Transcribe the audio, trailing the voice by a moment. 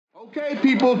Okay,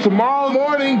 people, tomorrow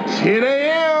morning, 10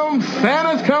 a.m.,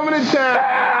 Santa's coming to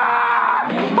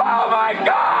town. Oh, my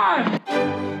God!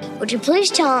 Would you please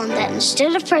tell him that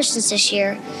instead of presents this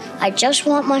year, I just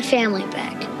want my family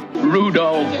back?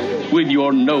 Rudolph, with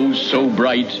your nose so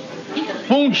bright,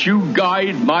 won't you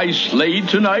guide my sleigh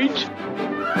tonight?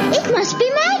 It must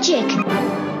be magic.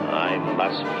 I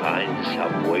must find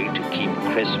some way to keep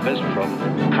Christmas from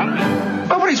coming.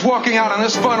 Nobody's walking out on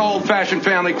this fun, old-fashioned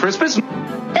family Christmas.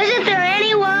 Isn't there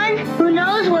anyone who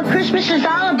knows what Christmas is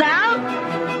all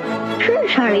about? Sure,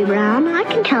 Charlie Brown. I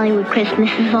can tell you what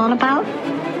Christmas is all about.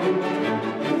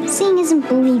 Seeing isn't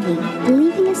believing.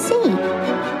 Believing is seeing.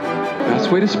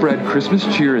 Best way to spread Christmas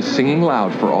cheer is singing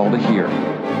loud for all to hear.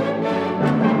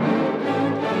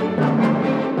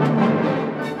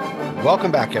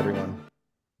 Welcome back, everyone,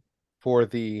 for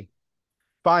the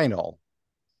final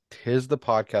Tis the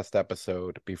Podcast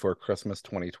episode before Christmas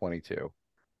 2022.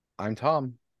 I'm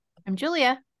Thom. I'm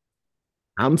Julia.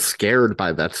 I'm scared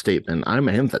by that statement. I'm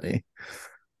Anthony.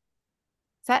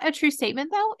 Is that a true statement,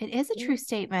 though? It is a true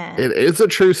statement. It is a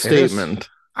true statement.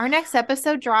 Our next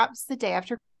episode drops the day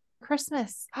after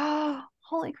Christmas. Oh,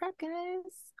 holy crap, guys.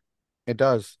 It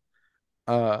does.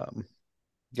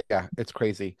 Yeah, it's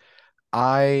crazy.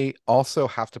 I also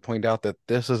have to point out that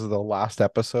this is the last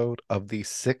episode of the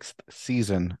 6th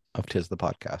season of Tis the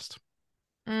Podcast.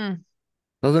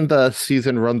 Doesn't the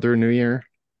season run through New Year?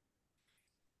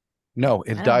 No,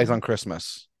 it dies on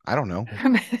Christmas. I don't know.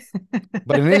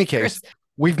 But in any case,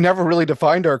 we've never really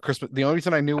defined our Christmas. The only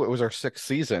reason I knew it was our 6th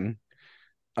season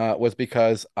was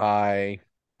because I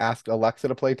asked Alexa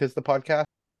to play Tis the Podcast,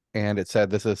 and it said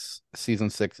this is season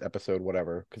 6, episode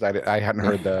whatever, because I hadn't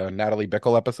heard the Natalie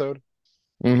Bickle episode.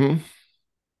 Mm-hmm.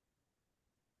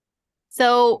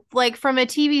 So, like, from a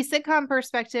TV sitcom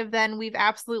perspective, then we've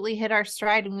absolutely hit our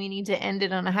stride and we need to end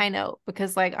it on a high note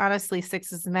because, like, honestly,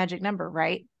 6 is the magic number,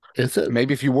 right? Is it?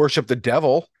 Maybe if you worship the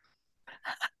devil.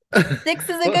 6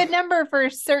 is a good number for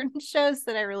certain shows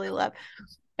that I really love.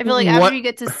 I feel like after you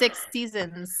get to 6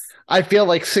 seasons. I feel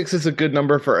like 6 is a good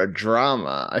number for a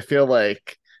drama. I feel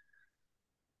like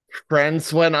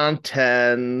Friends went on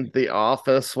 10, The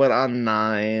Office went on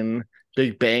 9,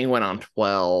 Big Bang went on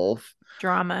 12.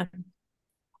 Drama.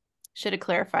 Should have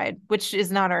clarified, which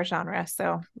is not our genre,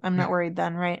 so I'm not worried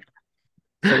then, right?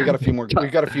 So we got a few more.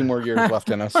 We've got a few more years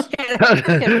left in us.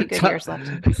 Good years left.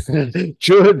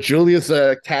 Julia's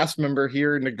a cast member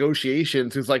here in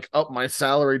negotiations who's like, up my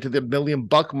salary to the $1 million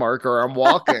mark or I'm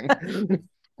walking.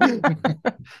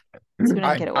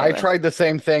 I tried the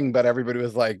same thing, but everybody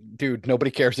was like, dude, nobody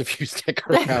cares if you stick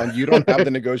around. You don't have the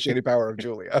negotiating power of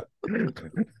Julia.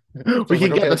 We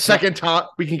can get the second Thom.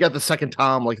 We can get the second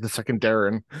Thom, like the second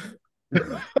Darren.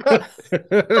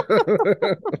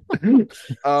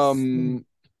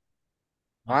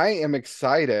 I am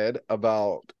excited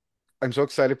about. I'm so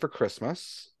excited for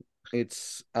Christmas.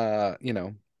 It's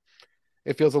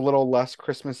it feels a little less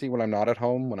Christmassy when I'm not at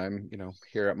home, when I'm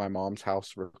here at my mom's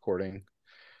house recording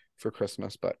for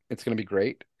Christmas, but it's going to be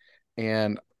great.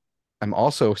 And I'm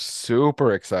also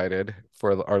super excited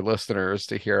for our listeners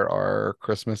to hear our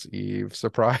Christmas Eve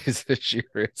surprise this year.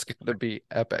 It's going to be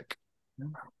epic.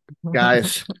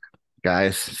 Guys,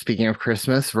 speaking of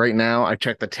Christmas, right now I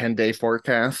checked the 10-day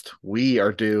forecast. We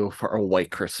are due for a white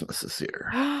Christmas this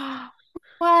year.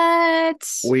 What?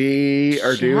 We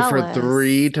are due for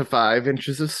 3 to 5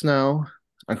 inches of snow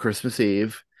on Christmas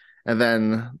Eve. And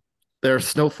then there are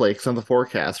snowflakes on the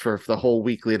forecast for the whole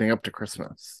week leading up to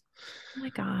Christmas. Oh my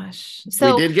gosh.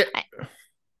 So we did get.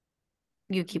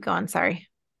 You keep going. Sorry.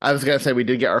 I was going to say we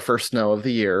did get our first snow of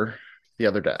the year the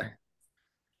other day.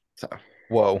 So.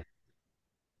 Whoa.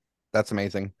 That's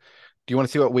amazing. Do you want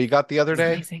to see what we got the other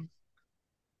day? Amazing.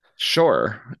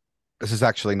 Sure. This has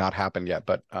actually not happened yet,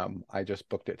 but I just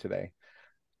booked it today.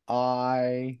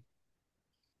 So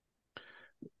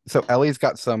Ellie's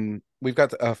got we've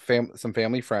got some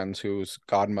family friends whose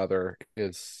godmother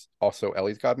is also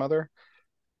Ellie's godmother.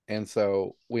 And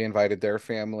so we invited their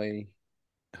family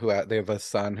they have a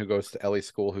son who goes to Ellie's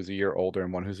school who's a year older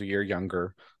and one who's a year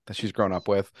younger that she's grown up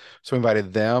with. So we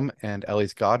invited them and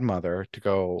Ellie's godmother to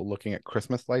go looking at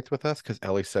Christmas lights with us because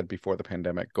Ellie said before the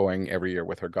pandemic going every year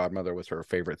with her godmother was her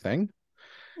favorite thing.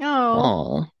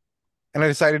 Oh. And I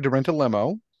decided to rent a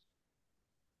limo.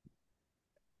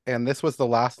 And this was the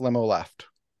last limo left.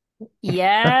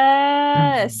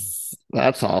 Yes.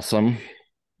 That's awesome.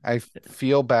 I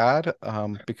feel bad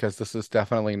because this is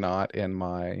definitely not in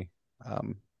my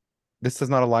this does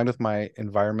not align with my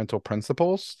environmental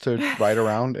principles to ride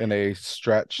around in a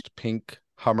stretched pink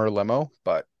Hummer limo,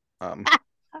 but I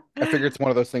figure it's one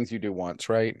of those things you do once,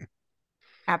 right?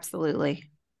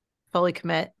 Absolutely. Fully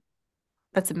commit.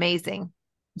 That's amazing. I'm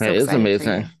That is excited for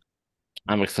amazing. you.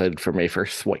 I'm excited for May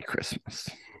 1st White Christmas.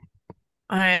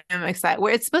 I am excited.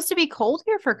 It's supposed to be cold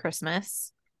here for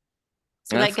Christmas.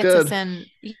 So That's that gets good. us in,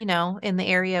 in the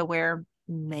area where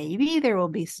maybe there will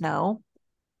be snow.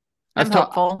 I'm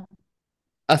hopeful.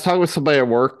 I was talking with somebody at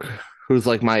work who's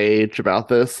like my age about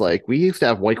this. Like, we used to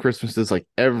have white Christmases like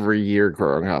every year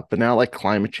growing up, but now like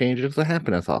climate change doesn't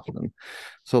happen as often.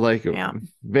 So like,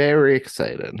 very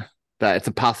excited that it's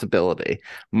a possibility.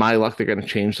 My luck, they're going to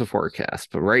change the forecast,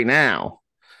 but right now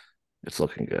it's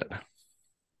looking good.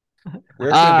 We're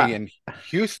going to be in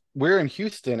Houston. We're in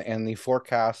Houston, and the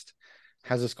forecast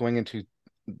has us going into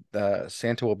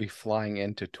Santa will be flying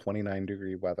into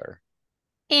 29-degree weather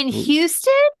in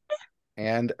Houston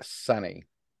and sunny.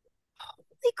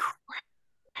 Holy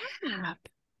crap!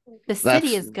 The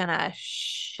city is gonna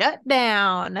shut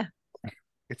down.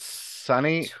 It's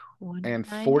sunny and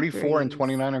 44 degrees. And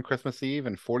 29 on Christmas Eve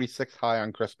and 46 high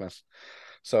on Christmas.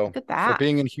 So for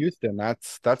being in Houston,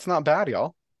 that's not bad,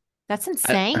 y'all. That's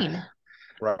insane.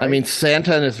 Right. I mean,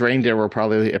 Santa and his reindeer will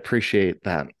probably appreciate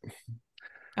that.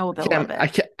 Oh, they'll love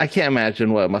it. I can't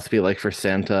imagine what it must be like for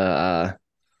Santa,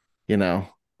 going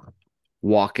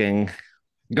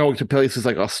to places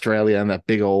like Australia in that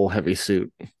big old heavy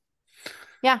suit.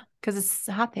 Yeah, because it's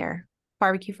hot there.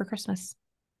 Barbecue for Christmas.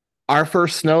 Our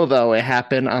first snow, though, it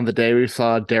happened on the day we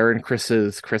saw Darren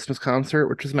Chris's Christmas concert,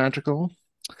 which was magical.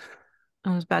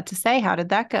 I was about to say, how did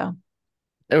that go?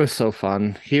 It was so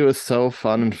fun. He was so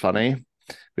fun and funny.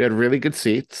 We had really good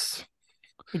seats.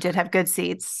 We did have good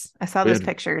seats. I saw those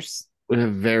pictures. We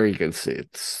have very good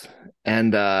seats.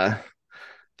 And the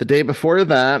day before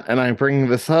that, and I bring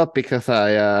this up because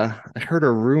I heard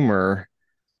a rumor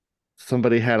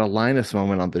somebody had a Linus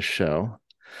moment on this show.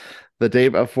 The day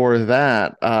before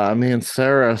that, me and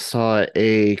Sarah saw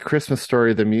A Christmas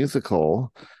Story, the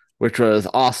musical, which was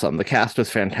awesome. The cast was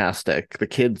fantastic. The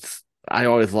kids, I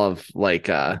always love when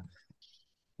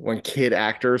kid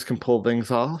actors can pull things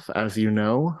off, as you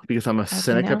know, because I'm a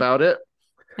cynic about it.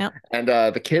 Yep. And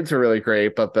the kids were really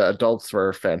great, but the adults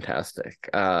were fantastic.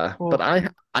 But I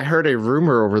heard a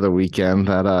rumor over the weekend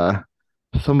that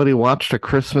somebody watched A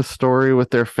Christmas Story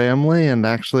with their family and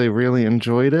actually really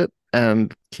enjoyed it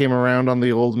and came around on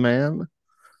the old man.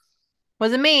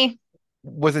 Wasn't me.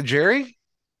 Was it Jerry?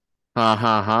 Ha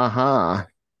ha ha ha.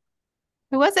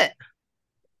 Who was it?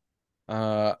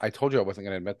 I told you I wasn't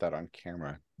going to admit that on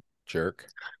camera, jerk.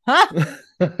 Huh?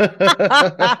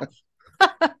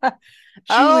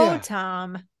 Oh,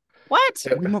 Thom. What?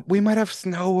 We might have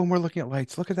snow when we're looking at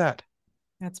lights. Look at that.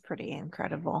 That's pretty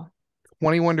incredible.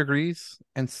 21 degrees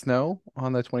and snow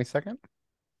on the 22nd.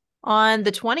 On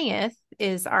the 20th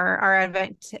is our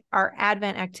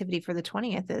advent activity for the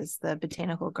 20th is the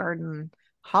Botanical Garden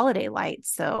holiday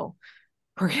lights. So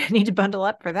we're going to need to bundle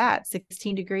up for that.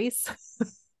 16 degrees.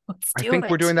 I think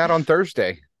we're doing that on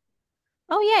Thursday.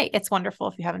 Oh, yay. It's wonderful.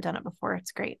 If you haven't done it before,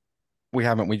 it's great. We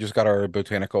haven't. We just got our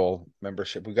botanical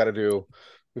membership. We've got to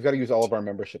use all of our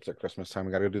memberships at Christmas time.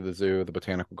 We got to do the zoo, the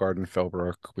Botanical Garden,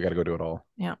 Philbrook. We got to go do it all.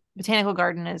 Yeah. Botanical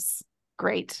Garden is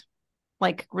great.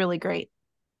 Like really great.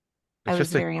 It's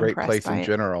just a great place in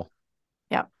general.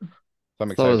 Yep.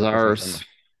 So is ours.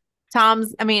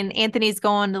 Anthony's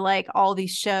going to like all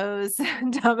these shows.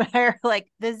 Thom and I are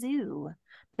like the zoo,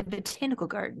 the Botanical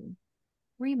Garden,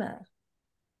 Rima.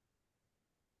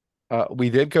 We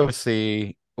did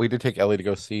take Ellie to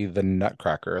go see the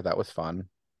Nutcracker. That was fun.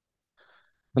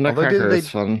 The Nutcracker is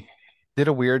fun. Did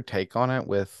a weird take on it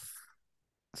with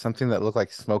something that looked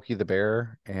like Smokey the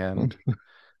Bear and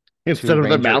instead of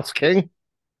the Mouse King.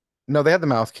 No, they had the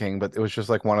Mouse King, but it was just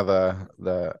like one of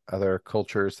the other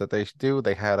cultures that they do.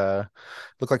 They had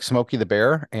looked like Smokey the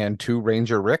Bear and two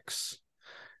Ranger Ricks,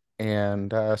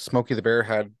 and Smokey the Bear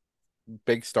had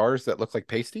big stars that looked like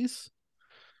pasties.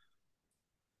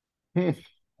 We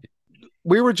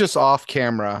were just off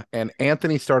camera, and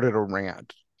Anthony started a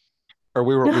rant, or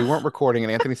we weren't recording,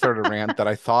 and Anthony started a rant that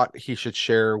I thought he should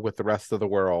share with the rest of the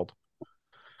world.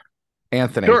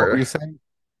 Anthony, What were you saying?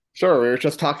 Sure, we were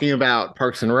just talking about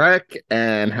Parks and Rec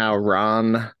and how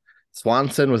Ron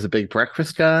Swanson was a big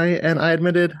breakfast guy, and I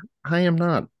admitted I am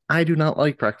not. I do not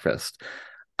like breakfast.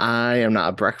 I am not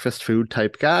a breakfast food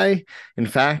type guy. In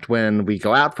fact, when we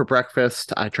go out for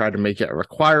breakfast, I try to make it a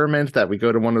requirement that we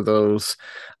go to one of those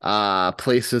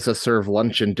places that serve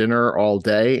lunch and dinner all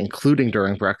day, including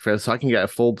during breakfast, so I can get a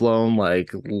full-blown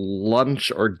like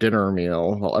lunch or dinner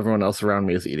meal while everyone else around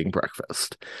me is eating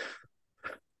breakfast.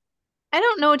 I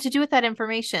don't know what to do with that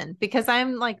information because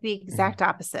I'm like the exact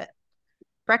opposite.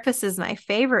 Breakfast is my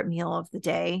favorite meal of the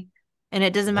day, and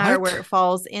it doesn't matter where it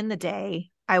falls in the day.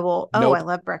 I will. I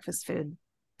love breakfast food.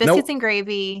 Biscuits and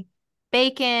gravy,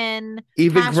 bacon,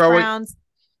 Even hash growing- browns.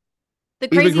 The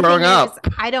crazy thing growing is up.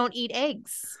 I don't eat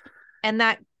eggs, and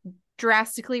that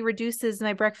drastically reduces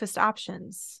my breakfast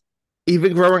options.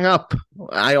 Even growing up,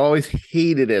 I always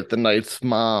hated it the nights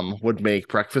mom would make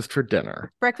breakfast for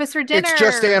dinner. Breakfast for dinner. It's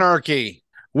just anarchy.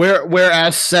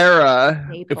 Whereas Sarah,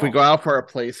 Staple. if we go out for a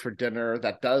place for dinner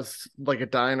that does like a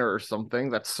diner or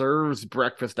something that serves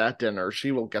breakfast at dinner,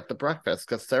 she will get the breakfast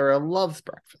because Sarah loves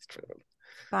breakfast food.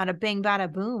 Bada bing,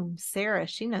 bada boom. Sarah,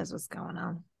 she knows what's going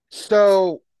on.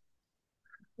 So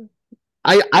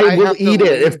I will have to eat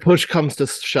it lean- if push comes to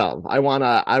shove. I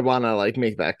wanna like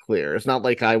make that clear. It's not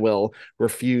like I will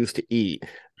refuse to eat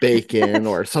bacon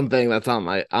or something that's on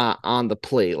my on the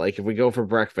plate. Like if we go for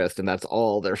breakfast and that's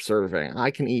all they're serving,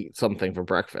 I can eat something for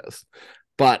breakfast.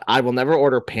 But I will never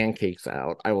order pancakes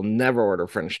out. I will never order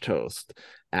French toast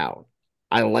out.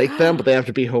 I like them, but they have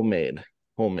to be homemade,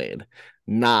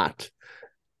 not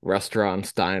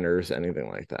restaurants, diners, anything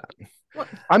like that.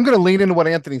 I'm going to lean into what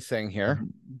Anthony's saying here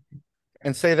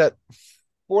and say that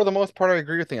for the most part, I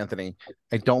agree with Anthony.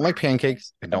 I don't like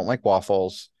pancakes. I don't like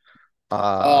waffles.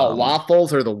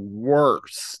 Waffles are the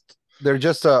worst. They're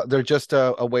just a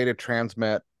way to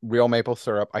transmit real maple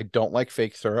syrup. I don't like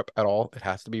fake syrup at all. It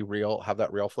has to be real, have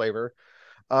that real flavor.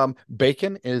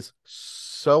 Bacon is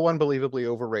so unbelievably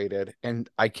overrated, and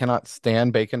I cannot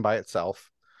stand bacon by itself.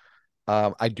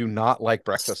 I do not like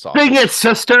breakfast sausage. Dang it,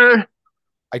 sister.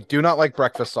 I do not like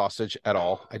breakfast sausage at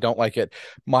all. I don't like it.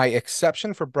 My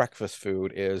exception for breakfast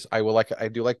food is I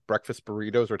do like breakfast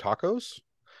burritos or tacos,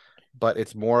 but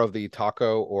it's more of the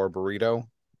taco or burrito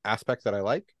aspect that I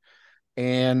like.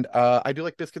 And I do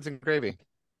like biscuits and gravy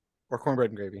or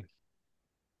cornbread and gravy.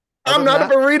 I'm not a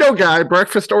burrito guy,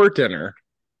 breakfast or dinner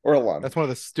or lunch. That's one of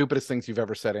the stupidest things you've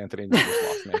ever said, Anthony. And you just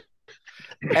lost me.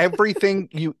 Everything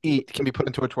you eat can be put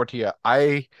into a tortilla.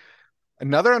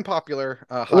 Another unpopular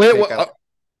hot take.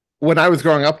 When I was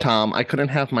growing up, Tom, I couldn't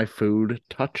have my food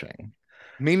touching.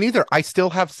 Me neither. I still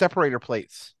have separator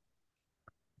plates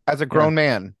as a grown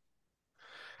man.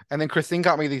 And then Christine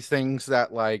got me these things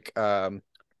that like they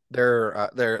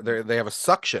have a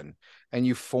suction and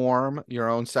you form your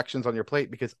own sections on your plate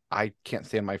because I can't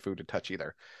stand my food to touch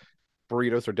either.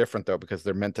 Burritos are different though because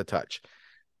they're meant to touch.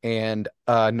 And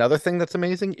another thing that's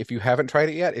amazing, if you haven't tried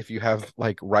it yet, if you have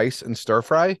like rice and stir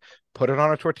fry, put it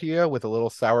on a tortilla with a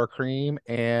little sour cream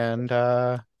and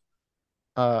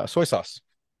soy sauce.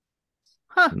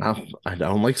 No, I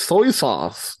don't like soy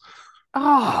sauce.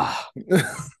 Oh, you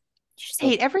just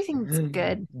hate everything that's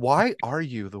good. Why are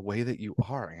you the way that you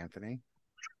are, Anthony?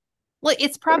 Well,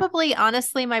 it's probably,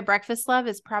 honestly, my breakfast love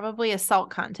is probably a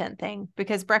salt content thing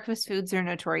because breakfast foods are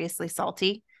notoriously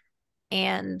salty.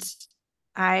 And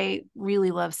I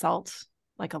really love salt,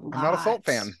 like a lot. I'm not a salt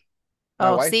fan.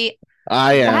 See,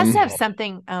 I am. It has to have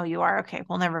something. Oh, you are? Okay.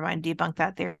 Well, never mind. Debunk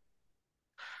that there.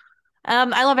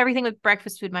 I love everything with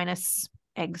breakfast food minus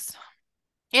eggs.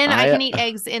 And I can eat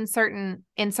eggs in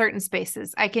certain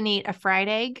spaces. I can eat a fried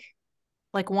egg,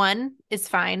 like one is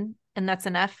fine, and that's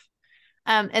enough.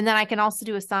 And then I can also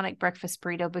do a Sonic breakfast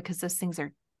burrito because those things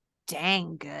are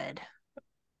dang good.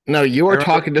 No, you are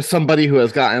talking to somebody who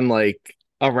has gotten like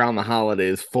around the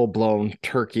holidays full-blown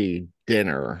turkey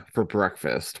dinner for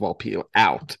breakfast while people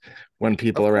out when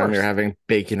people around here having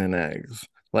bacon and eggs.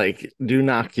 Like, do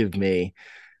not give me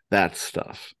that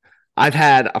stuff. I've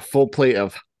had a full plate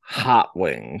of hot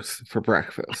wings for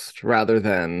breakfast rather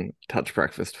than touch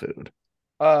breakfast food.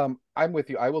 I'm with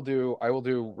you. I will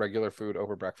do regular food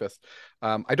over breakfast.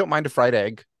 I don't mind a fried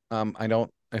egg. I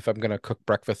don't, if I'm gonna cook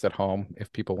breakfast at home,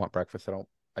 if people want breakfast,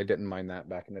 I didn't mind that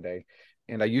back in the day.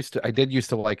 And I did used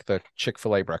to like the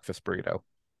Chick-fil-A breakfast burrito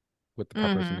with the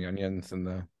peppers and the onions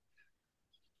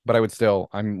but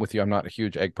I'm with you. I'm not a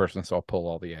huge egg person, so I'll pull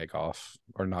all the egg off,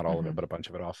 or not all of it, but a bunch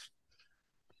of it off.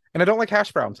 And I don't like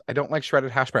hash browns. I don't like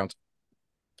shredded hash browns.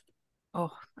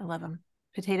 Oh, I love them.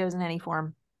 Potatoes in any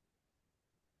form.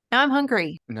 Now I'm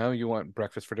hungry. No, you want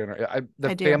breakfast for dinner. I do.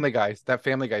 That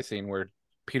Family Guy scene where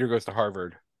Peter goes to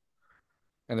Harvard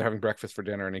and they're having breakfast for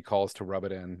dinner and he calls to rub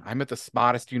it in. I'm at the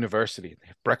smartest university. They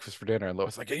have breakfast for dinner. And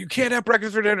Lois is like, you can't have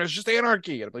breakfast for dinner. It's just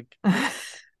anarchy. And I'm like,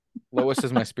 Lois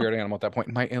is my spirit animal at that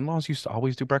point. My in-laws used to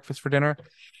always do breakfast for dinner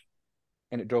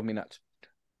and it drove me nuts.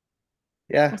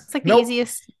 Yeah. It's like the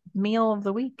easiest meal of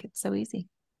the week. It's so easy.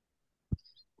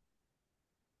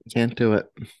 Can't do it.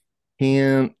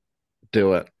 Can't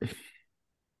do it.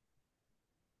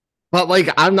 But like,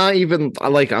 I'm not even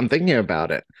like, I'm thinking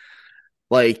about it.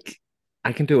 Like,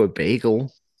 I can do a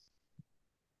bagel.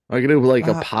 I can do like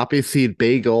a poppy seed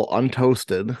bagel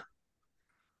untoasted.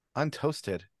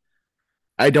 Untoasted?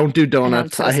 I don't do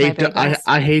donuts. I hate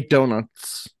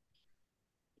donuts.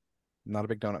 Not a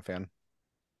big donut fan.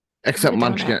 Except Love a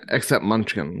Munchkin, donut. except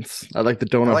Munchkins. I like the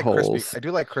I donut like holes. I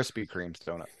do like Krispy Kreme's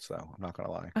donuts, though. I'm not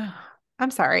gonna lie. I'm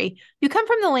sorry. You come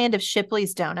from the land of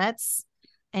Shipley's Donuts,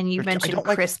 and you I mentioned don't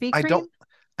like. Krispy I Kreme.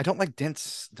 don't like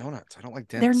dense donuts. I don't like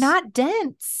dense. They're not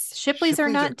dense. Shipley's are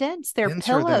Shipley's not are dense. They're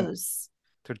denser than- pillows.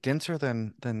 They're denser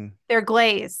than. They're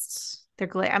glazed. They're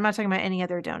glazed. I'm not talking about any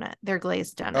other donut. They're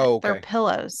glazed donut. Oh, okay. They're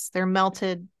pillows. They're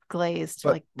melted glazed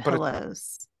But- like but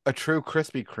pillows. A true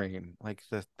Krispy Kreme, like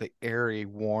the airy,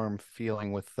 warm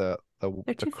feeling with the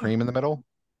too cream in the middle.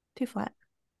 Too flat.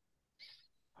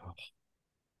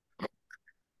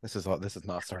 This is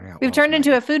not starting out. We've well turned into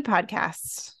tonight. a food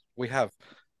podcast. We have.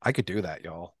 I could do that,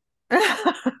 y'all.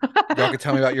 Y'all could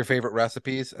tell me about your favorite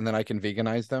recipes, and then I can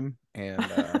veganize them, and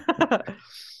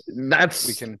That's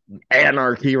we can.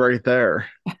 anarchy right there.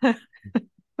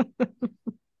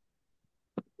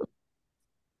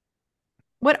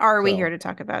 What are we So- here to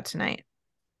talk about tonight?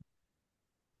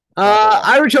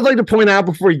 I would just like to point out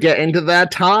before we get into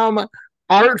that, Thom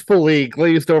artfully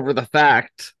glazed over the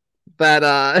fact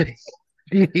that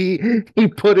he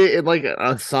put it in like an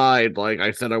aside, like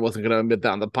I said I wasn't going to admit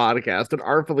that on the podcast, and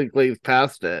artfully glazed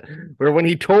past it. Where when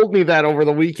he told me that over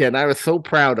the weekend, I was so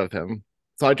proud of him.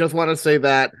 So I just want to say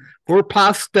that for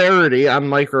posterity on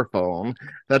microphone,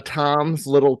 that Thom's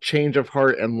little change of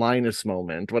heart and Linus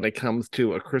moment when it comes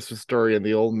to A Christmas Story and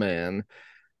the Old Man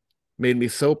made me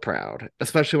so proud,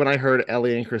 especially when I heard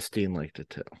Ellie and Christine liked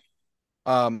it too.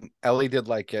 Ellie did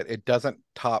like it. It doesn't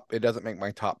make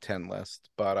my top 10 list,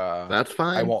 but That's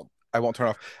fine. I won't turn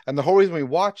off. And the whole reason we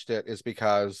watched it is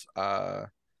because I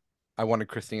wanted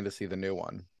Christine to see the new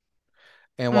one.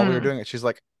 And while we were doing it, she's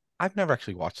like, I've never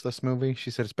actually watched this movie.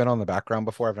 She said it's been on the background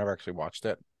before. I've never actually watched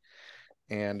it.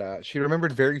 And she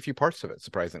remembered very few parts of it,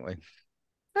 surprisingly.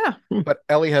 Yeah. But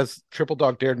Ellie has triple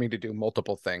dog dared me to do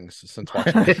multiple things since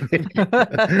watching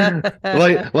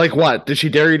it. like what? Did she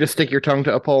dare you to stick your tongue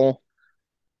to a pole?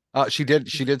 She did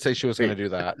say she was going to do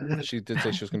that. She did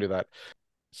say she was going to do that.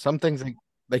 Some things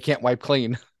they can't wipe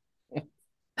clean.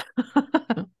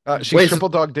 She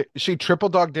triple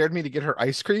dog dared me to get her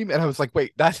ice cream, and I was like,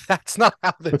 wait, that's not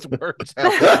how this works.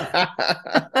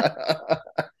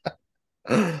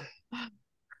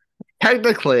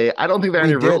 Technically, I don't think there are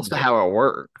any rules to how it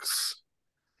works.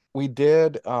 We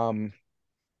did get,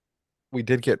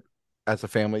 as a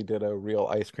family, did a real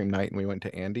ice cream night, and we went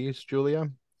to Andy's, Julia.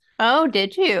 Oh,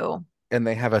 did you? And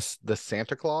they have the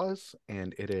Santa Claus,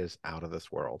 and it is out of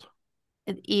this world.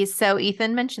 So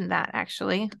Ethan mentioned that,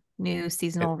 actually. New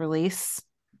seasonal release.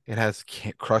 It has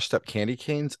crushed up candy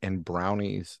canes and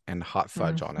brownies and hot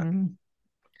fudge on it.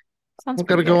 Sounds I'm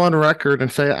going to go on record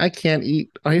and say I can't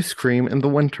eat ice cream in the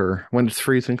winter when it's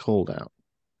freezing cold out.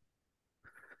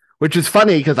 Which is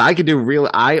funny because I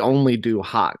only do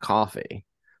hot coffee.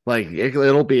 Like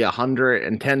it'll be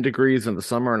 110 degrees in the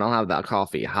summer and I'll have that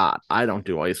coffee hot. I don't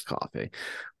do iced coffee,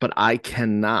 but I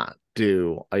cannot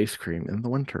do ice cream in the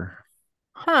winter.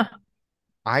 Huh.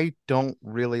 I don't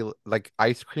really like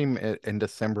ice cream in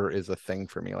December is a thing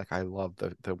for me. Like I love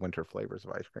the winter flavors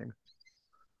of ice cream.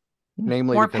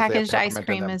 Namely, more packaged ice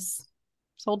cream is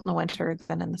sold in the winter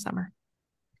than in the summer.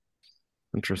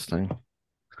 Interesting.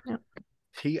 Yeah.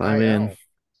 I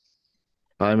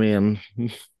mean,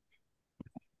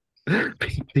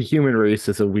 the human race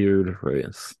is a weird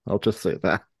race. I'll just say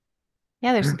that.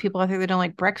 Yeah, there's some people out there that don't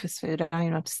like breakfast food. I don't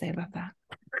even know what to say about that.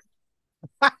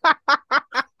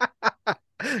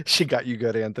 She got you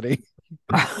good, Anthony.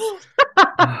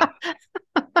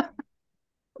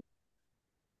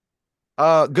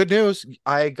 Good news.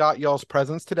 I got y'all's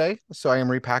presents today, so I am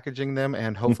repackaging them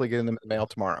and hopefully getting them in the mail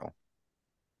tomorrow.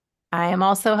 I am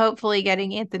also hopefully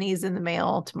getting Anthony's in the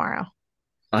mail tomorrow.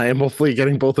 I am hopefully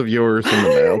getting both of yours in the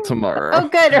mail tomorrow. Oh,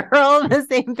 good. We're all on the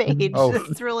same page. Oh.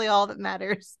 That's really all that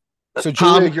matters. So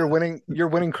Julia, you're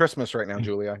winning Christmas right now,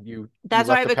 Julia. That's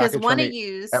right, because one of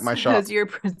you at my shop. your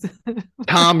present.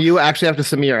 Thom, you actually have to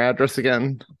send me your address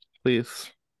again, please.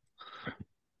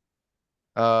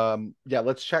 Yeah,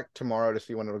 let's check tomorrow to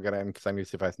see when it'll get in because I need to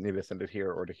see if I need to send it here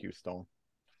or to Houston.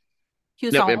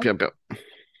 Yep. So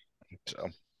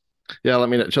yeah, let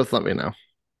me know.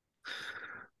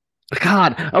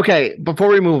 God, okay, before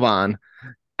we move on,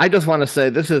 I just want to say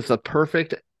this is a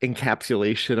perfect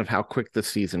encapsulation of how quick the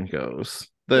season goes.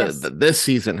 This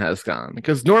season has gone,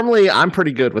 because normally I'm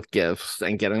pretty good with gifts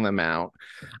and getting them out.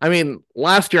 I mean,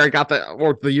 last year or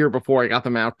the year before, I got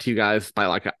them out to you guys by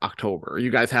like October.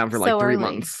 You guys have for like 3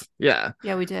 months. Yeah,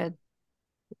 we did.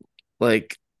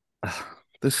 Like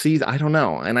this season, I don't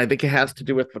know, and I think it has to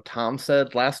do with what Thom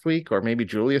said last week, or maybe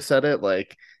Julia said it.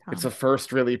 Like Thom. It's the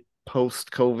first really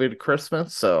post-COVID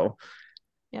Christmas, so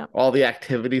all the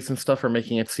activities and stuff are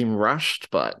making it seem rushed,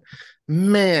 but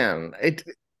Man, it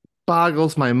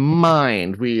boggles my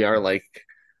mind. We are like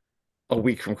a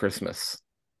week from Christmas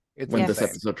It's when Yes. this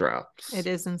episode drops. It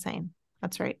is insane.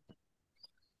 That's right.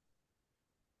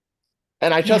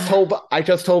 And I just Yeah.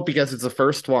 hope because it's the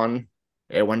first one,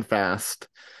 it went fast.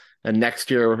 And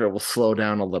next year it will slow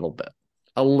down a little bit.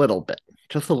 A little bit.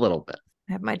 Just a little bit.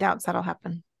 I have my doubts that'll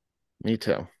happen. Me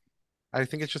too. I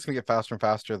think it's just gonna get faster and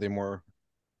faster the more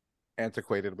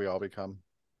antiquated we all become.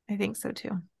 I think so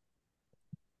too.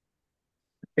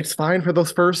 It's fine for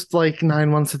those first like 9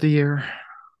 months of the year.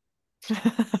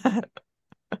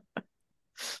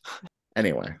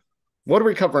 Anyway, what are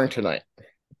we covering tonight?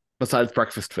 Besides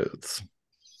breakfast foods.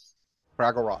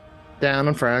 Fraggle Rock. Down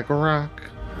on Fraggle Rock.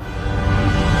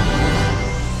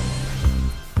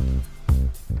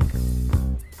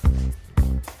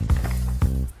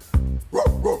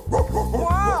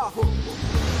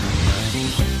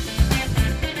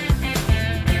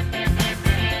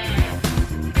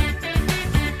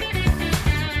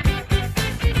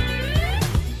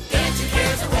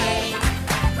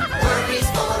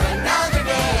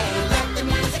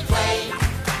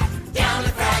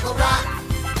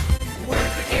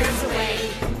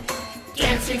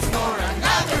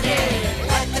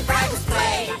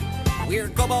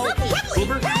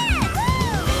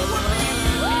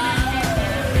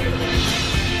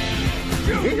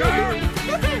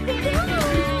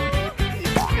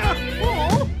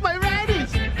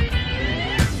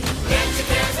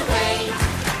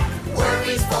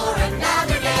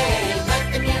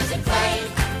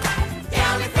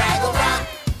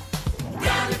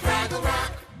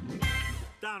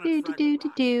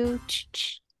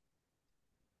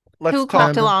 Let's Who talk.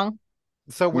 clapped along?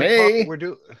 So Me.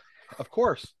 Of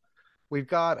course, we've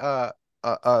got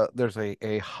there's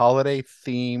a holiday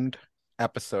themed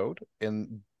episode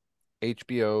in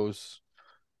HBO's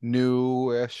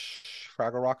newish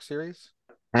Fraggle Rock series.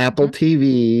 Apple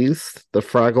TVs, the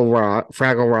Fraggle Rock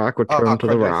Return to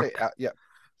the Did I Rock. say, yeah,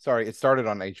 sorry, it started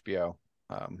on HBO.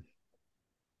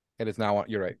 It is now on.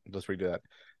 You're right. Let's redo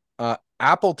that.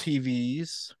 Apple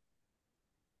TV's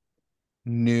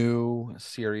new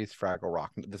series Fraggle Rock.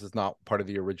 This is not part of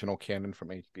the original canon from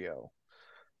HBO.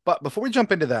 But before we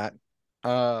jump into that,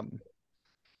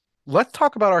 let's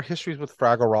talk about our histories with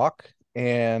Fraggle Rock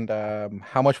and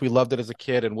how much we loved it as a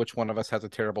kid and which one of us has a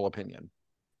terrible opinion.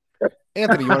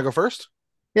 Anthony, you want to go first?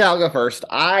 Yeah, I'll go first.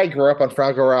 I grew up on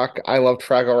Fraggle Rock. I loved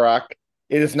Fraggle Rock.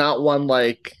 It is not one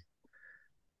like.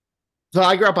 So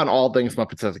I grew up on all things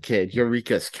Muppets as a kid.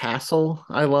 Eureka's Castle,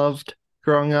 I loved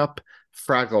growing up.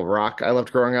 Fraggle Rock, I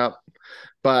loved growing up.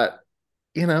 But,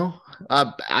 I'm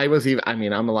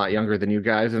a lot younger than you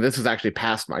guys, and this is actually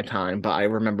past my time, but I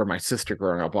remember my sister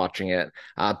growing up watching it.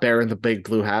 Bear in the Big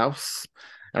Blue House.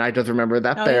 And I just remember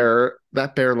that bear. Yeah.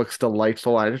 That bear looks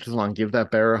delightful. I just want to give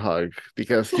that bear a hug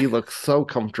because he looks so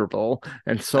comfortable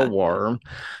and so warm.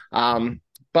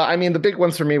 But I mean, the big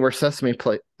ones for me were Sesame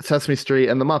Street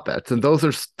and the Muppets, and those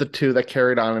are the two that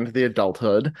carried on into the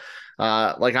adulthood.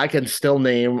 Like I can still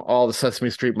name all the Sesame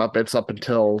Street Muppets up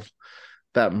until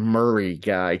that Murray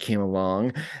guy came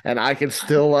along, and I can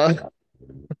still.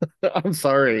 I'm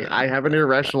sorry, I have an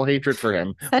irrational hatred for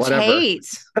him. Such hate.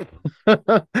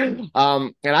 And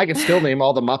I can still name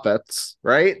all the Muppets,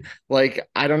 right? Like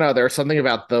I don't know, there's something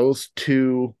about those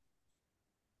two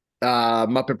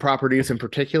Muppet properties in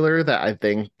particular that I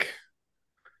think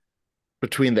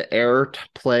between the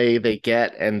airplay they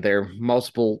get and their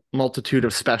multitude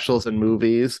of specials and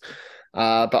movies,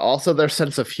 but also their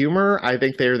sense of humor, I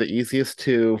think they're the easiest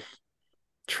to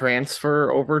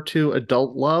transfer over to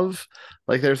adult love.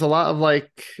 Like there's a lot of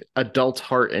like adult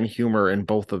heart and humor in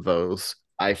both of those,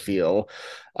 I feel,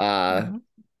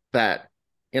 that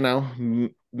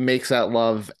makes that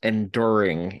love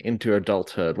enduring into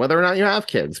adulthood, whether or not you have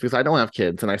kids, because I don't have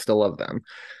kids and I still love them.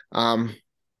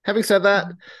 Having said that,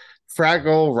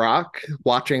 Fraggle Rock,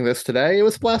 watching this today, it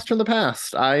was a blast from the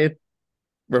past. I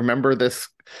remember this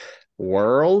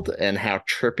world and how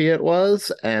trippy it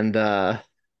was, and I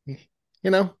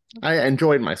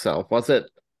enjoyed myself. Was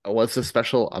the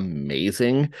special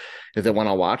amazing? Is it one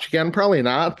I'll watch again? Probably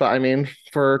not, but I mean,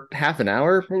 for half an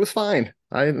hour, it was fine.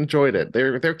 I enjoyed it.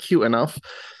 They're cute enough.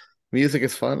 Music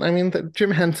is fun. I mean, the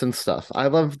Jim Henson stuff. I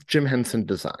love Jim Henson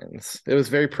designs. It was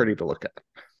very pretty to look at.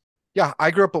 Yeah,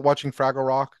 I grew up watching Fraggle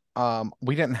Rock.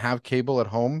 We didn't have cable at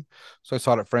home, so I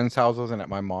saw it at friends' houses and at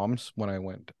my mom's when I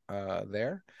went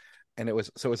there. And it was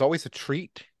always a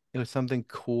treat. It was something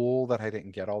cool that I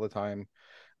didn't get all the time.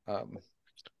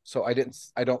 So I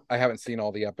haven't seen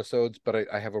all the episodes, but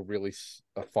I have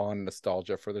a fond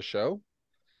nostalgia for the show.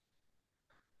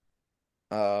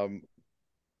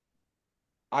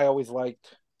 I always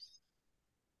liked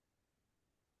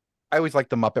I always like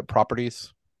the Muppet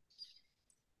properties.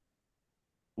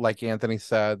 Like Anthony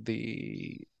said,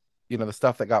 the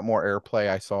stuff that got more airplay,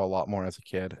 I saw a lot more as a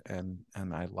kid, and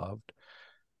I loved.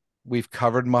 We've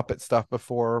covered Muppet stuff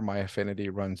before. My affinity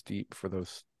runs deep for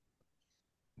those,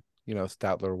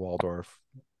 Statler, Waldorf,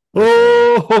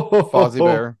 Fozzie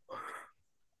Bear,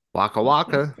 Waka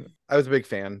Waka. I was a big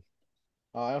fan.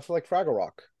 I also like Fraggle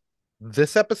Rock.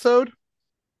 This episode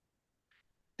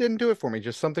didn't do it for me.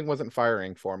 Just something wasn't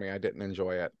firing for me. I didn't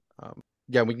enjoy it.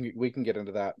 Yeah, we can get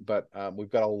into that, but we've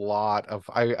got a lot of.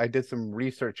 I did some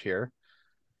research here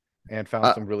and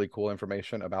found some really cool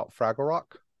information about Fraggle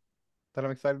Rock that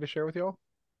I'm excited to share with you all.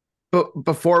 But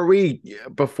before we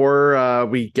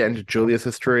get into Julia's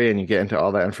history and you get into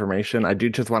all that information, I do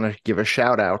just want to give a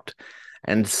shout out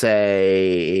and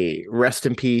say rest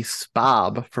in peace,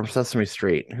 Bob from Sesame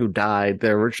Street, who died.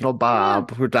 The original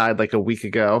Bob, who died like a week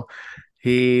ago.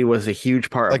 He was a huge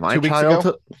part of my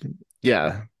childhood.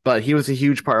 Yeah, but he was a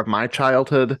huge part of my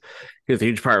childhood. He was a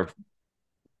huge part of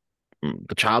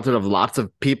the childhood of lots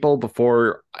of people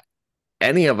before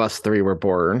any of us three were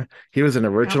born. He was an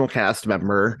original cast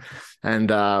member. And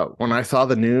when I saw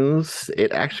the news,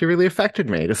 it actually really affected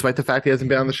me, despite the fact he hasn't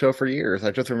been on the show for years.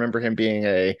 I just remember him being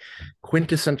a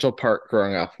quintessential part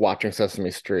growing up watching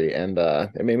Sesame Street, and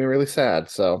it made me really sad.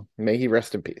 So may he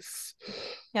rest in peace.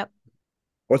 Yep.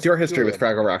 What's your history with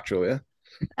Fraggle Rock, Julia?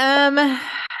 I'm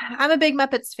a big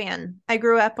Muppets fan. I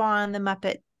grew up on the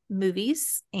Muppet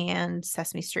movies and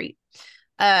Sesame Street.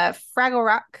 Fraggle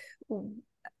Rock,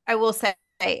 I will say,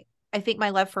 I think my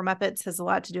love for Muppets has a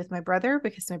lot to do with my brother,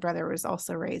 because my brother was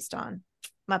also raised on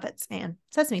Muppets and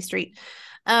Sesame Street.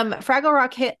 Fraggle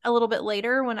Rock hit a little bit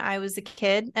later when I was a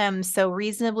kid. So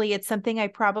reasonably, it's something I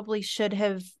probably should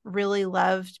have really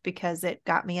loved because it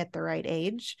got me at the right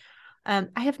age. I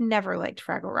have never liked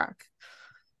Fraggle Rock.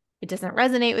 It doesn't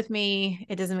resonate with me.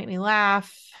 It doesn't make me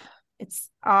laugh. It's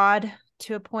odd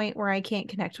to a point where I can't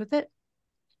connect with it.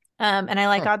 And I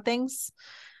like odd things,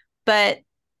 but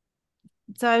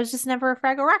so I was just never a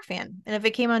Fraggle Rock fan. And if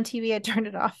it came on TV, I turned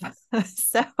it off.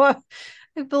 So I'm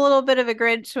a little bit of a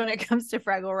Grinch when it comes to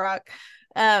Fraggle Rock.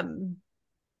 And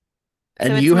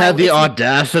so you had the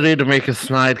audacity to make a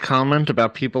snide comment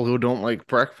about people who don't like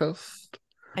breakfast?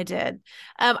 I did.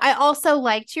 I also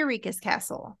liked Eureka's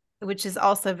Castle, which is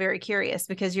also very curious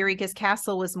because Eureka's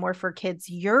Castle was more for kids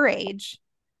your age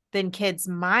than kids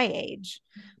my age.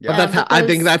 Yeah. But I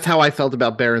think that's how I felt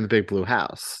about Bear in the Big Blue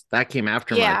House. That came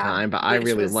after my time, but I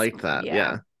really liked that.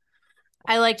 Yeah.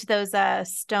 I liked those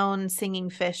stone singing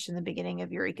fish in the beginning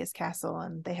of Eureka's Castle,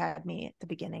 and they had me at the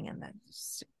beginning and then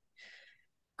just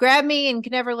grabbed me and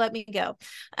could never let me go.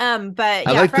 But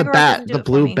I like the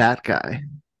blue bat guy.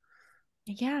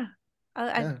 Yeah.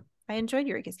 I enjoyed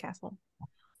Eureka's Castle.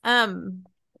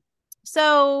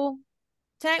 So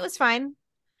tonight was fine.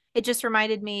 It just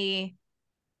reminded me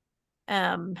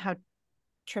how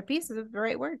trippy is the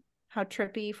right word, how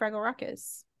trippy Fraggle Rock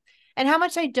is, and how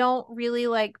much I don't really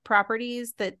like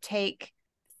properties that take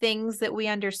things that we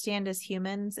understand as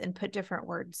humans and put different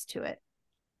words to it.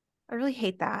 I really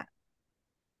hate that.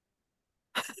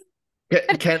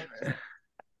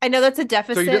 I know that's a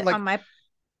deficit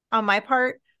on my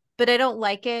part, but I don't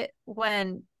like it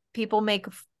when people make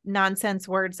nonsense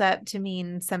words up to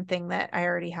mean something that I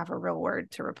already have a real word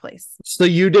to replace. So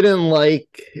you didn't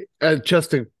like,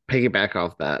 just to piggyback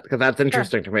off that, because that's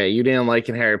interesting to me, you didn't like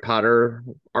in Harry Potter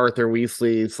Arthur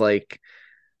Weasley's like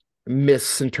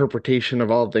misinterpretation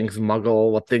of all things Muggle,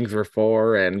 what things were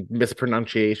for, and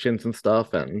mispronunciations and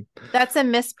stuff. And that's a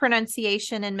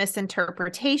mispronunciation and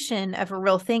misinterpretation of a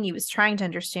real thing. He was trying to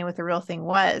understand what the real thing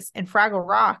was. In Fraggle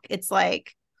Rock, it's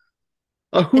like,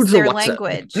 it's their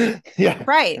language. Yeah.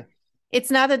 Right.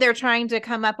 It's not that they're trying to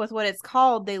come up with what it's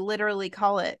called. They literally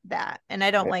call it that. And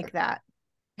I don't like that.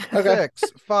 Okay.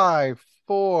 6, 5,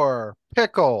 4,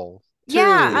 pickle. 2.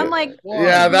 Yeah. I'm like,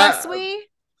 must we?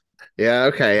 Yeah.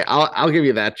 Okay. I'll give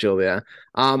you that, Julia.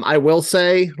 I will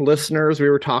say, listeners, we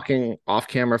were talking off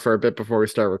camera for a bit before we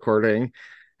start recording,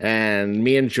 and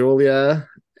me and Julia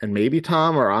and maybe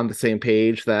Thom are on the same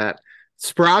page that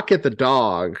Sprocket the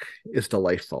dog is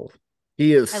delightful.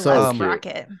 He is so cute.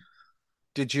 Sprocket.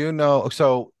 Did you know?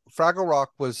 So Fraggle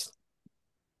Rock was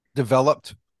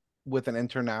developed with an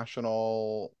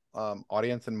international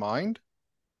audience in mind.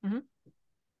 Mm-hmm.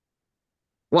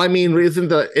 Well, I mean,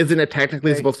 isn't it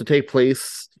technically supposed to take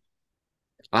place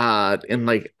in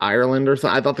like Ireland or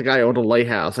something? I thought the guy owned a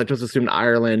lighthouse. I just assumed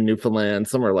Ireland, Newfoundland,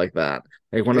 somewhere like that,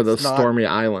 like one of those stormy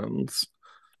islands.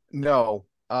 No.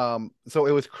 So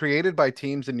it was created by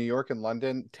teams in New York and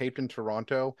London, taped in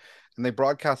Toronto, and they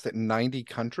broadcast it in 90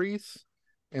 countries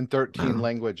in 13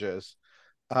 languages.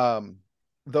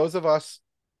 those of us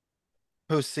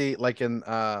who see like in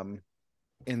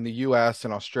the US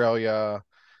and Australia,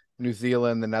 New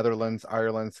Zealand, the Netherlands,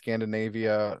 Ireland,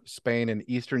 Scandinavia, Spain, and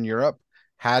Eastern Europe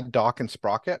had Doc and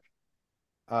Sprocket.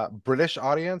 British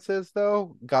audiences,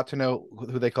 though, got to know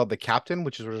who they called the captain,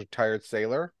 which is a retired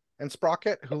sailor, and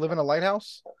Sprocket, who live in a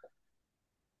lighthouse.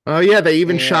 Oh, yeah, they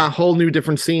even shot whole new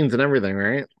different scenes and everything,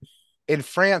 right? In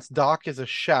France, Doc is a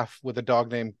chef with a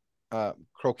dog named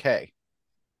Croquet.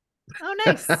 Oh,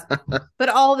 nice. But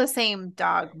all the same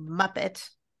dog, Muppet.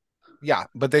 Yeah,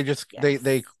 but they just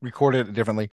they recorded it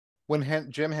differently. When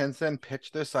Jim Henson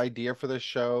pitched this idea for this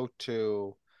show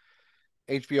to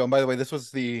HBO, and by the way, this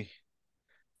was the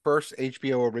first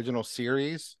HBO original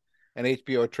series, and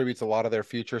HBO attributes a lot of their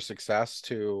future success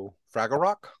to Fraggle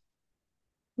Rock.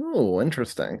 Oh,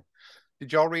 interesting.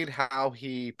 Did y'all read how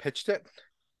he pitched it?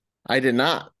 I did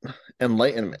not.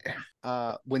 Enlighten me.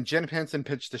 When Jim Henson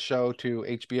pitched the show to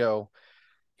HBO,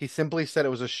 he simply said it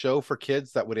was a show for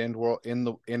kids that would end war,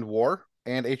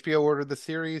 and HBO ordered the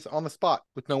series on the spot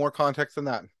with no more context than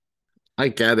that. I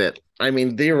get it. I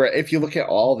mean, if you look at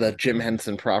all the Jim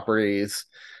Henson properties,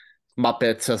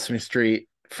 Muppets, Sesame Street,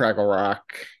 Fraggle Rock,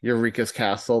 Eureka's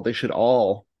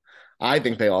Castle, I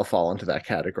think they all fall into that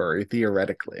category,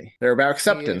 theoretically. They're about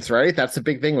acceptance, right? That's the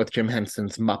big thing with Jim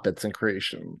Henson's Muppets and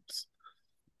creations.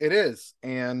 It is.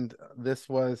 And this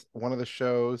was one of the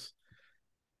shows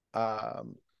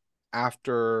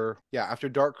after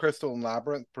Dark Crystal and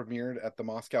Labyrinth premiered at the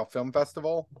Moscow Film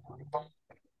Festival.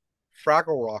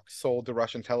 Fraggle Rock sold to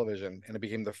Russian television, and it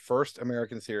became the first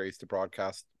American series to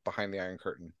broadcast behind the Iron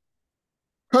Curtain.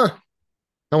 Huh.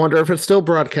 I wonder if it's still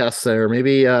broadcast there.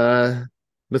 Maybe Mr.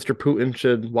 Putin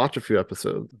should watch a few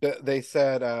episodes. They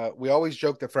said, we always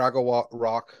joke that Fraggle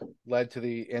Rock led to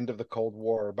the end of the Cold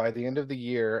War. By the end of the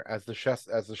year, as the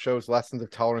show's lessons of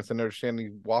tolerance and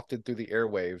understanding wafted through the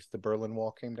airwaves, the Berlin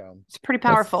Wall came down. It's pretty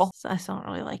powerful. I don't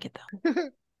really like it,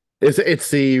 though. It's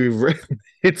the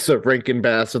Rankin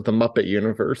Bass of the Muppet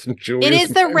universe. And it is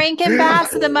the Rankin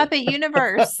Bass of the Muppet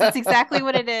universe. It's exactly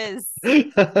what it is.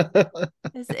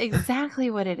 It's exactly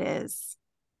what it is.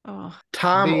 Oh.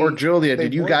 Thom or Julia,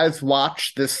 did you guys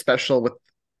watch this special with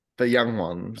the young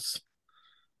ones?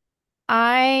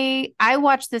 I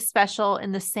watched this special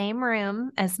in the same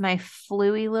room as my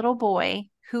fluey little boy,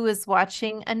 who was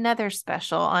watching another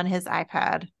special on his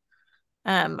iPad.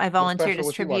 I volunteered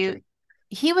as tribute.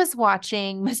 He was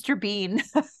watching Mr. Bean.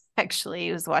 Actually,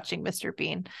 he was watching Mr.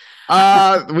 Bean.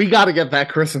 We got to get that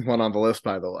Christmas one on the list,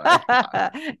 by the way.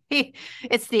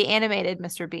 It's the animated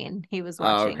Mr. Bean he was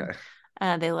watching. Oh, okay.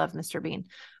 They love Mr. Bean.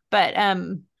 But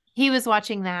he was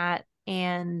watching that.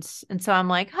 And so I'm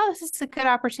like, oh, this is a good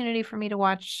opportunity for me to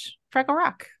watch Fraggle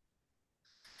Rock.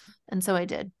 And so I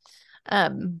did.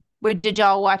 Did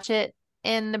y'all watch it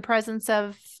in the presence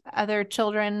of other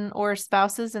children or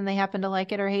spouses and they happen to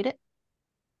like it or hate it?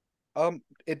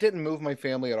 It didn't move my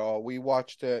family at all. We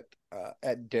watched it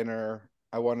at dinner.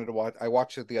 I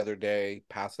watched it the other day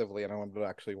passively, and I wanted to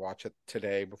actually watch it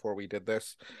today before we did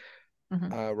this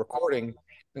recording.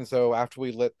 And so after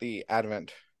we lit the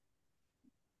Advent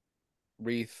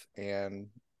wreath and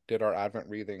did our Advent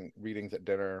readings at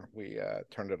dinner, we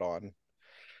turned it on.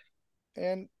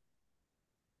 And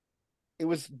it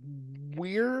was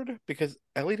weird because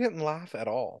Ellie didn't laugh at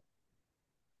all.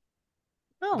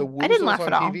 Oh, I didn't laugh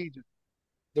at all.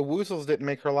 The woozles didn't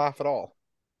make her laugh at all.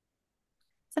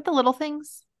 Is that the little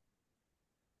things?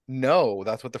 No,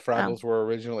 that's what the Fraggles were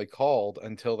originally called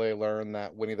until they learned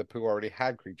that Winnie the Pooh already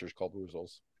had creatures called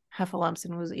woozles. Heffalumps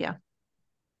and woozles, yeah.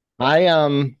 I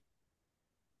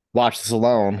watched this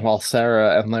alone while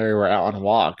Sarah and Larry were out on a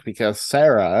walk because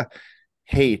Sarah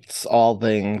hates all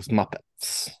things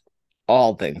Muppets.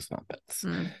 All things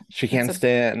Muppets. She can't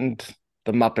stand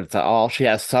the Muppets at all. She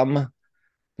has some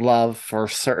love for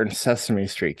certain Sesame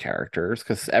Street characters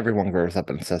because everyone grows up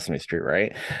in Sesame Street,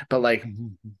 right? But like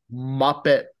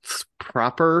Muppets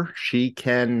proper, she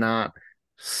cannot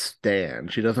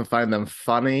stand. She doesn't find them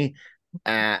funny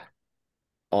at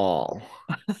all.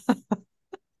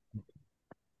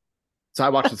 So I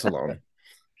watched this alone.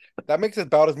 That makes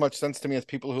about as much sense to me as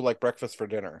people who like breakfast for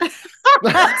dinner. I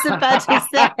was about to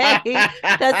say,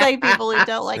 that's like people who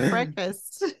don't like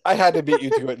breakfast. I had to beat you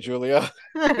to it, Julia.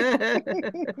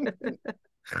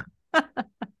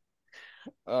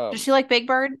 Does she like Big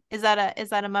Bird? Is that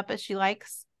a Muppet she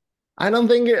likes? I don't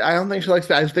think she likes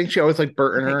that. I think she always liked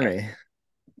Bert and Ernie. Good.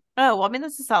 Oh, well, I mean,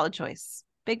 that's a solid choice.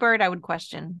 Big Bird, I would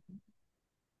question.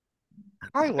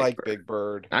 I like Big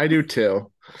Bird. I do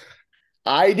too.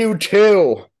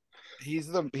 He's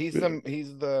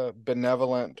the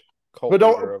benevolent cult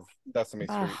leader of Sesame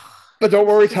Street. But don't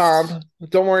worry, Thom.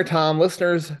 Don't worry, Thom.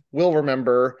 Listeners will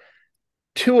remember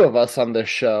 2 of us on this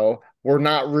show were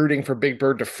not rooting for Big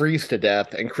Bird to freeze to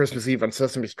death and Christmas Eve on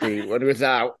Sesame Street when he was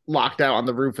out locked out on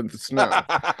the roof in the snow.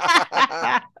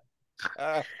 I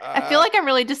feel like I'm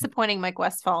really disappointing Mike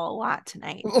Westfall a lot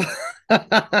tonight.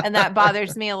 And that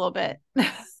bothers me a little bit.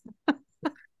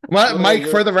 Mike,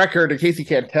 for the record, in case you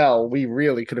can't tell, we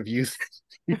really could have used it.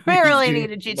 We really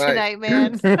needed you tonight,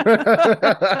 man.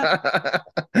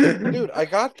 Dude, I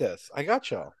got this. I got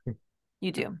y'all.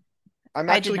 You do. I'm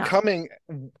actually coming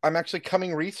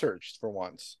researched for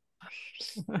once.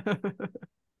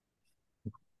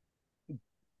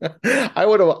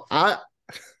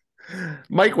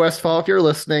 Mike Westfall, if you're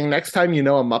listening, next time you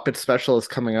know a Muppet special is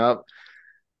coming up,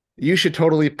 you should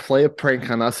totally play a prank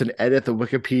on us and edit the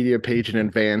Wikipedia page in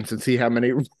advance and see how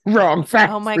many wrong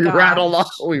facts we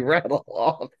rattle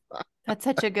off. That's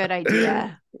such a good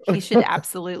idea. He should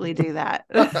absolutely do that.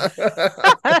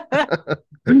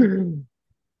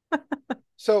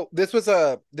 So there was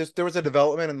a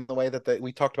development in the way that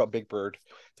we talked about Big Bird.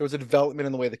 There was a development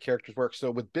in the way the characters work.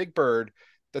 So with Big Bird,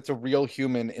 that's a real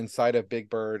human inside of Big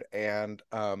Bird, and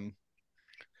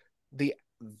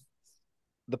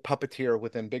the puppeteer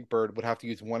within Big Bird would have to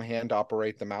use one hand to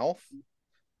operate the mouth.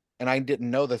 And I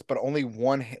didn't know this, but only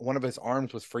one of his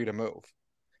arms was free to move.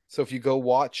 So if you go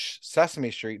watch Sesame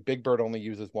Street, Big Bird only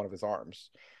uses one of his arms.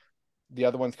 The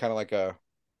other one's kind of like a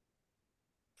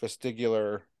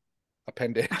vestibular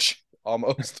appendage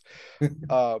almost.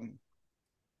 But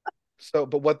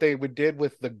what they did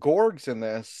with the Gorgs in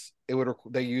this,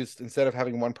 they used, instead of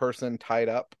having one person tied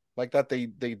up like that, they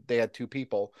had 2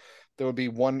 people. There would be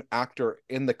one actor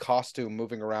in the costume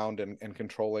moving around and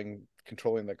controlling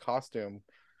the costume,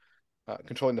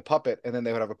 controlling the puppet, and then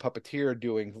they would have a puppeteer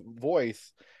doing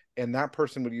voice, and that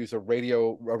person would use a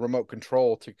remote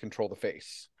control to control the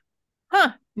face.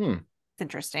 It's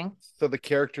interesting. So the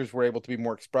characters were able to be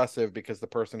more expressive because the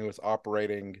person who was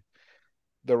operating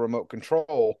the remote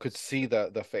control could see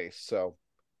the face. So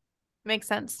makes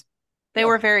sense. They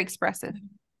were very expressive.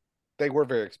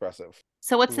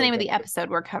 So what's the name of the episode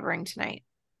we're covering tonight?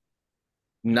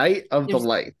 Night of the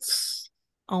Lights.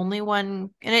 Only one,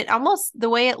 and it almost, the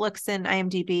way it looks in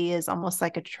IMDb is almost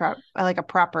like a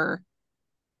proper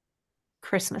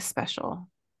Christmas special.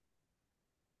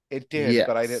 It did, yes.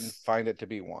 But I didn't find it to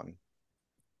be one.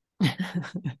 Yeah,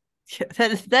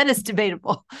 that is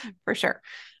debatable for sure.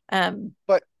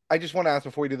 But I just want to ask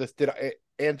before we do this,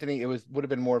 Anthony, would have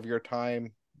been more of your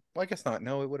time. Well, I guess not.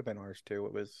 No, it would have been ours too.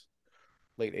 It was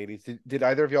late 80s. Did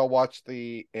either of y'all watch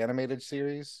the animated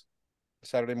series?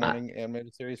 Saturday morning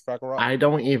animated series, Fraggle Rock? I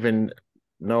don't even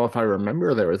know if I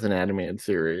remember there was an animated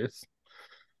series.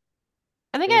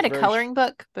 I think I had a coloring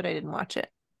book, but I didn't watch it.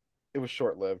 It was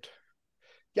short-lived.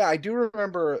 Yeah, I do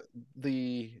remember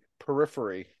the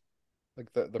periphery,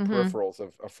 like the peripherals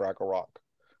of Fraggle Rock.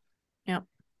 Yeah.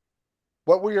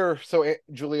 What were your, so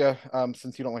Julia,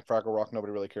 since you don't like Fraggle Rock,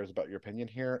 nobody really cares about your opinion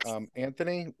here.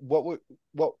 Anthony, what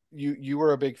you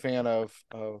were a big fan of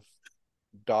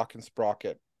Doc and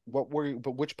Sprocket. But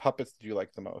which puppets did you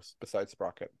like the most besides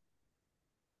Sprocket?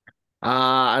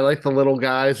 I like the little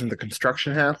guys in the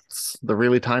construction hats, the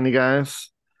really tiny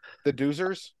guys. The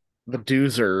Doozers? The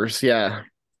Doozers, yeah.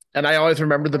 And I always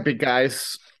remember the big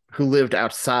guys who lived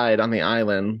outside on the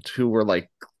island who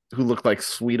looked like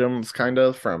Sweetums, kind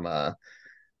of, from the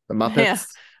Muppets.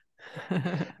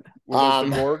 Yeah. Were those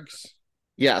the Gorgs?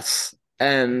 Yes.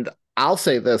 And I'll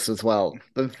say this as well.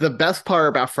 The best part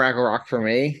about Fraggle Rock for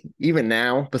me, even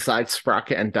now, besides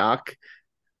Sprocket and Doc,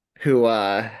 who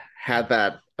had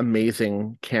that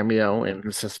amazing cameo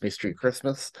in Sesame Street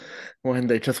Christmas when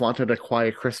they just wanted a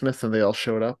quiet Christmas and they all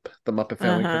showed up, the Muppet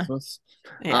Family Christmas.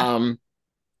 Yeah.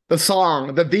 The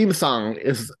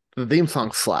theme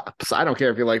song slaps. I don't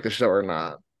care if you like the show or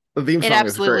not. The theme song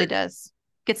absolutely does.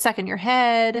 Gets stuck in your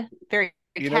head. Very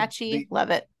catchy. Love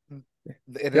it.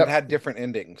 It had different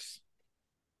endings.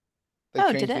 They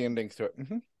changed the endings to it.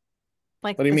 Mm-hmm.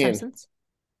 Like what do you mean? Simpsons?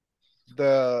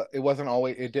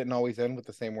 It didn't always end with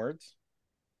the same words.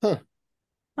 Huh.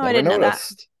 Oh, I didn't know that.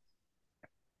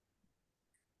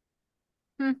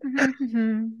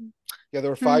 Yeah, there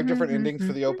were 5 different endings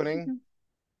for the opening,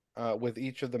 with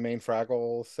each of the main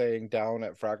Fraggles saying "down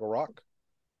at Fraggle Rock."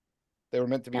 They were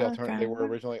meant to be alternative. They were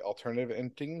originally alternative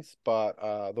endings, but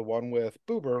the one with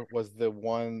Boober was the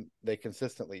one they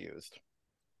consistently used.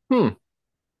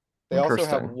 They also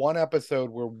have one episode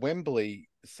where Wembley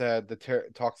said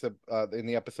talks in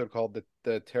the episode called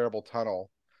the Terrible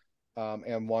Tunnel,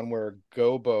 and one where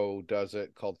Gobo does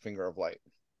it called Finger of Light.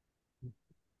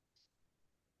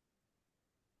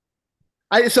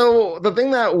 So the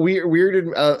thing that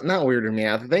not weirded me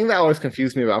out, the thing that always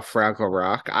confused me about Fraggle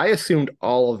Rock, I assumed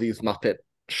all of these Muppet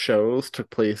shows took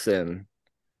place in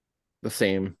the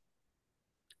same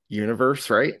universe,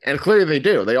 right? And clearly they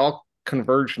do. They all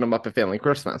converge in a Muppet Family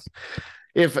Christmas.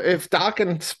 If Doc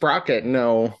and Sprocket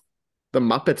know the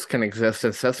Muppets can exist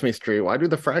in Sesame Street, why do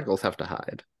the Fraggles have to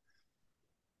hide?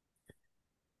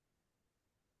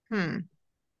 I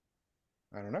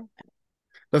don't know.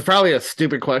 That's probably a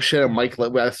stupid question, and Mike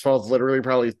Westfall's literally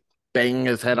probably banging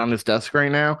his head on his desk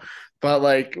right now. But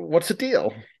like, what's the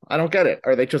deal? I don't get it.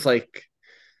 Are they just like?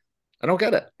 I don't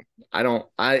get it. I don't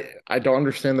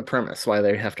understand the premise why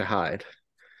they have to hide.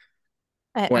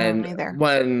 I don't either.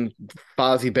 When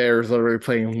Fozzie Bear is literally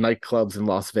playing nightclubs in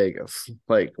Las Vegas.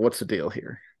 Like, what's the deal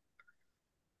here?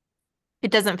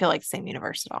 It doesn't feel like the same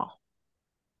universe at all.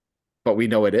 But we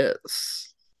know it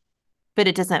is. But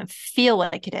it doesn't feel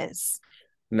like it is.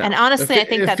 No. And honestly, I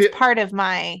think that's part of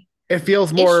my It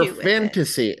feels more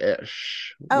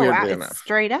fantasy-ish. Oh, wow, it's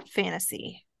straight up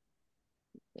fantasy.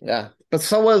 Yeah. But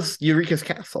so was Eureka's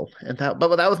Castle.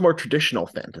 But that was more traditional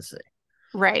fantasy.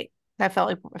 Right. That felt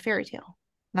like a fairy tale.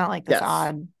 Not like this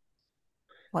odd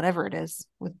whatever it is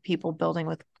with people building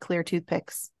with clear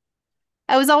toothpicks.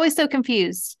 I was always so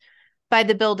confused by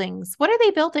the buildings. What are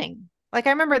they building? Like,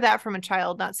 I remember that from a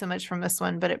child, not so much from this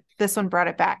one, but this one brought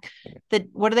it back.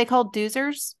 What are they called?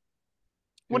 Doozers?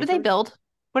 What do they build?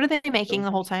 What are they making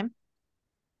the whole time?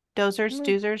 Dozers,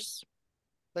 doozers?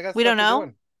 We don't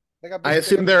know. I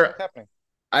assume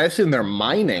they're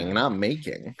mining, not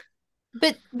making.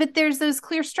 But there's those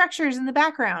clear structures in the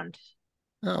background.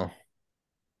 Oh.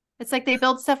 It's like they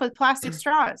build stuff with plastic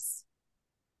straws.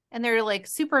 And they're like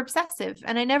super obsessive.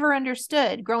 And I never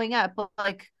understood growing up,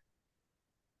 like,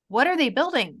 what are they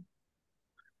building?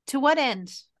 To what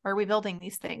end are we building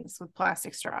these things with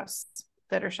plastic straws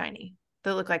that are shiny,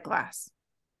 that look like glass?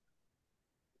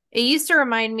 It used to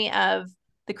remind me of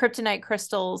the kryptonite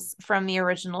crystals from the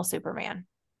original Superman.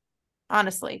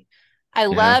 Honestly, I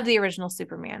love the original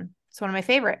Superman. It's one of my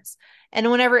favorites. And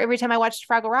every time I watched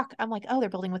Fraggle Rock, I'm like, oh, they're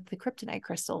building with the kryptonite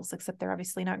crystals, except they're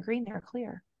obviously not green, they're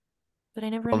clear. But I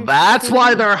never understood. That's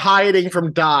why they're hiding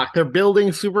from Doc. They're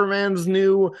building Superman's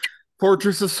new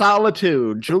Fortress of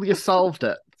Solitude. Julia solved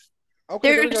it.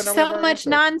 Okay, there's so much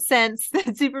nonsense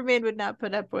that Superman would not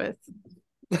put up with.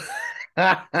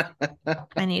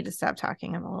 I need to stop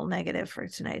talking. I'm a little negative for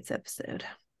tonight's episode.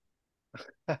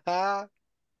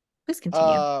 Please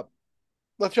continue.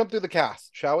 Let's jump through the cast,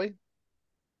 shall we?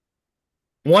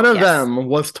 One of them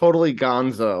was totally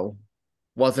Gonzo.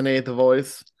 Wasn't he the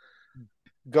voice?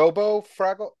 Gobo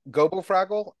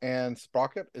Fraggle and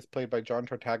Sprocket is played by John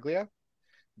Tartaglia.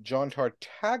 John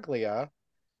Tartaglia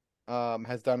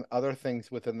has done other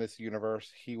things within this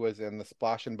universe. He was in the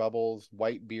Splash and Bubbles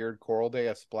White Beard Coral Day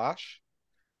of Splash.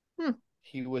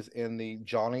 He was in the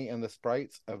Johnny and the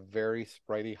Sprites, A Very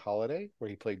Spritey Holiday, where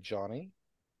he played Johnny.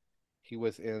 He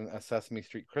was in A Sesame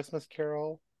Street Christmas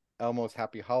Carol, Elmo's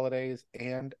Happy Holidays,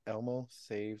 and Elmo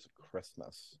Saves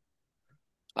Christmas.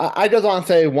 I just want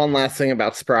to say one last thing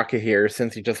about Sprocket here,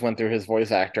 since he just went through his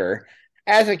voice actor.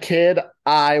 As a kid,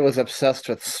 I was obsessed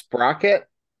with Sprocket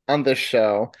on this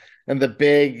show, and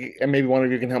maybe one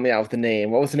of you can help me out with the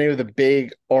name. What was the name of the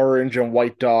big orange and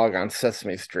white dog on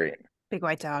Sesame Street? Big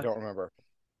white dog. I don't remember.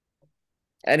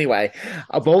 Anyway,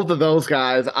 both of those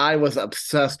guys I was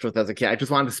obsessed with as a kid. I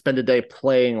just wanted to spend a day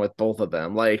playing with both of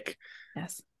them. Like,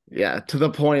 yes. Yeah, to the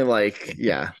point, like,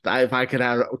 if I could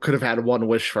have had one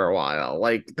wish for a while.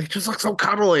 Like, they just look so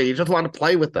cuddly. You just want to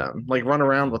play with them, like run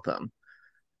around with them.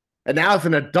 And now as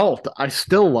an adult, I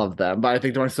still love them, but I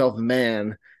think to myself,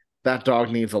 man, that dog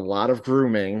needs a lot of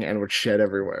grooming and would shed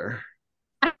everywhere.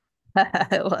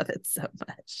 I love it so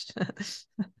much.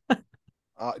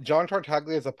 John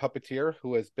Tartaglia is a puppeteer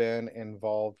who has been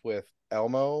involved with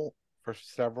Elmo for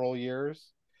several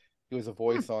years. He was a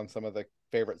voice on some of the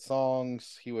favorite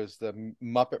songs. He was the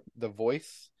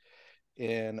voice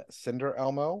in Cinder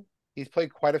Elmo. He's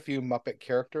played quite a few Muppet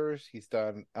characters. He's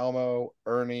done Elmo,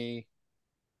 Ernie,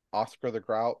 Oscar the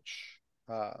Grouch.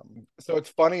 So it's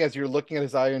funny, as you're looking at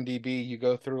his IMDb, you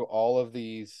go through all of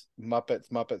these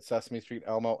Muppets, Sesame Street,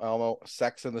 Elmo,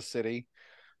 Sex in the City.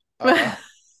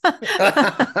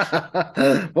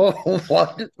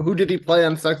 Well, who did he play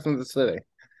on Sex in the City?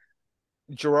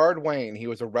 Gerard Wayne. He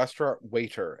was a restaurant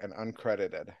waiter and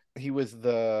uncredited. He was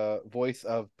the voice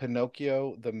of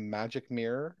Pinocchio, the Magic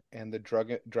Mirror, and the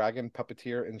dragon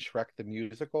puppeteer in Shrek the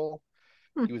Musical.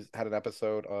 He had an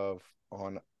episode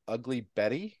on Ugly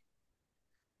Betty.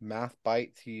 Math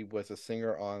Bites. He was a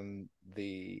singer on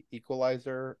The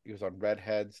Equalizer. He was on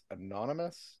Redheads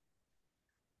Anonymous.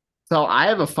 So I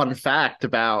have a fun fact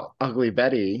about Ugly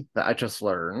Betty that I just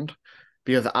learned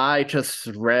because I just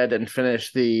read and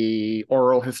finished the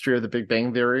oral history of the Big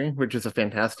Bang Theory, which is a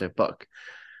fantastic book.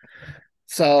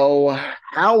 So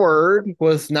Howard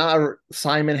was not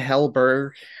Simon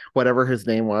Helberg, whatever his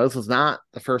name was not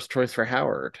the first choice for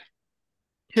Howard.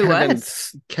 Who Kevin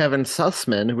was? Kevin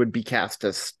Sussman, who would be cast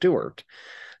as Stewart.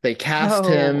 They cast Oh.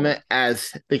 him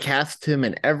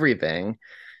in everything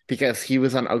because he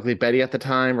was on Ugly Betty at the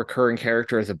time, recurring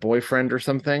character as a boyfriend or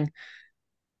something.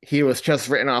 He was just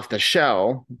written off the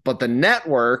show, but the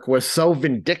network was so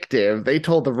vindictive, they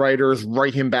told the writers,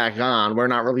 write him back on. We're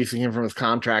not releasing him from his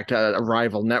contract to a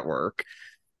rival network.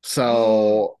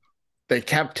 So they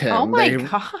kept Oh him. my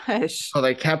gosh.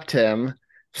 They kept him.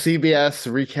 CBS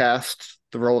recast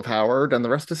the role of Howard, and the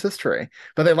rest is history.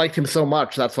 But they liked him so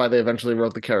much, that's why they eventually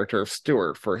wrote the character of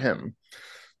Stewart for him.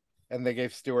 And they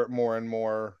gave Stewart more and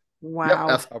more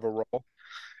Wow. of a role.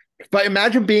 But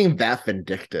imagine being that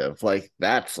vindictive. Like,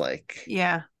 that's like.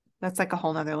 Yeah. That's like a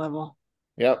whole nother level.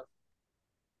 Yep.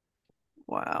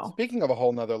 Wow. Speaking of a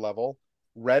whole nother level,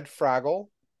 Red Fraggle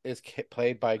is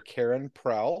played by Karen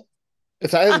Prell.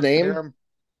 Is that his name?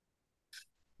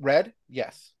 Red?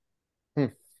 Yes.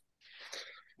 Hmm.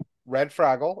 Red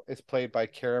Fraggle is played by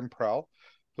Karen Prell,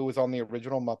 who was on the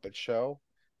original Muppet Show.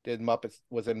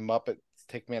 Was in Muppets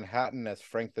Take Manhattan as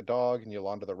Frank the Dog and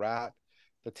Yolanda the Rat.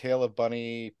 The Tale of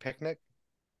Bunny Picnic,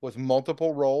 was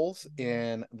multiple roles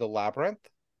in The Labyrinth,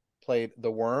 played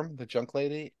the Worm, the Junk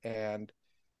Lady, and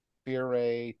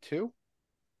Fear 2.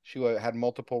 She had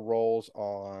multiple roles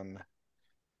on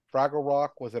Fraggle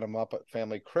Rock, was in a Muppet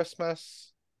Family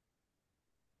Christmas,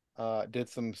 did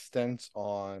some stints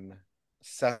on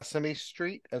Sesame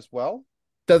Street as well.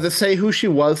 Does it say who she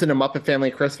was in A Muppet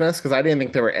Family Christmas? Because I didn't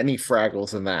think there were any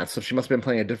Fraggles in that, so she must have been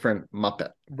playing a different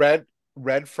Muppet.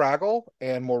 Red Fraggle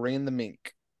and Maureen the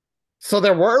Mink. So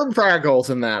there were Fraggles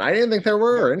in that. I didn't think there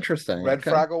were. Yep. Interesting. Red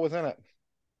Okay. Fraggle was in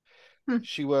it.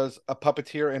 She was a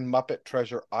puppeteer in Muppet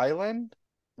Treasure Island,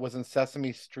 was in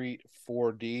Sesame Street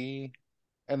 4D,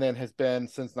 and then has been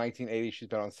since 1980. She's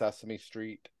been on Sesame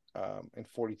Street in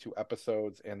 42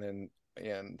 episodes, and then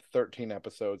in 13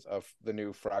 episodes of the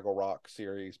new Fraggle Rock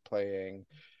series, playing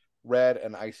Red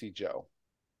and Icy Joe.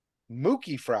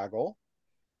 Mookie Fraggle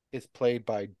is played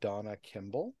by Donna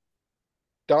Kimball.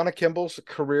 Donna Kimball's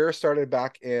career started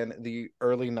back in the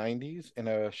early 90s in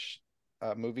a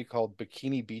movie called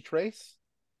Bikini Beach Race.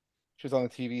 She was on the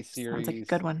TV series Sounds like a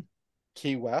good one.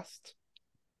 Key West,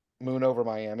 Moon Over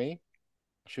Miami.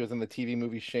 She was in the TV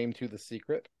movie Shame to the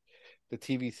Secret, the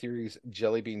TV series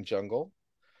Jelly Bean Jungle.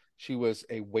 She was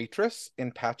a waitress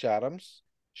in Patch Adams.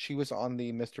 She was on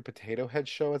the Mr. Potato Head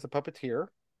show as a puppeteer.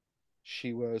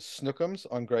 She was Snookums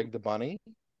on Greg the Bunny,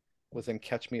 was in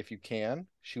Catch Me If You Can.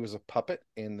 She was a puppet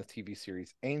in the TV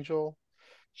series Angel.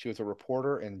 She was a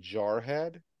reporter in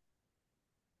Jarhead.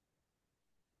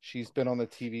 She was on the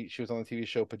TV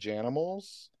show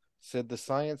Pajanimals, Sid the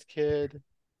Science Kid.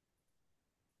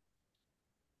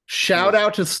 Shout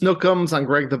out to Snookums on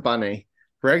Greg the Bunny.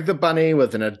 Greg the Bunny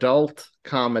was an adult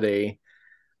comedy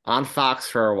on Fox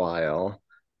for a while,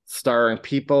 starring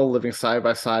people living side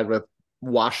by side with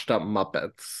washed up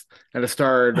Muppets. And it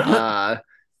starred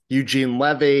Eugene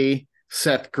Levy,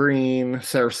 Seth Green,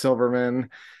 Sarah Silverman.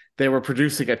 They were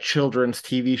producing a children's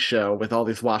TV show with all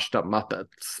these washed up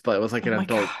Muppets, but it was like an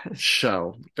adult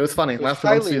show. It was funny. It was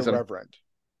highly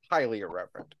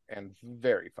irreverent, and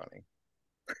very funny.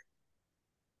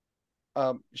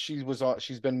 She's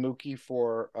been Mookie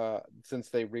for since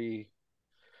they rebooted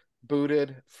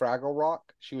Fraggle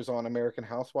Rock. She was on American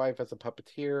Housewife as a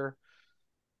puppeteer,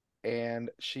 and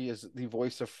she is the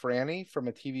voice of Franny from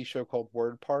a TV show called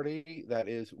Word Party. That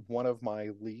is one of my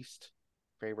least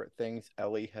favorite things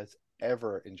Ellie has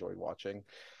ever enjoyed watching.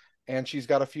 And she's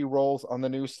got a few roles on the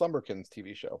new Slumberkins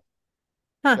TV show.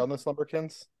 You on the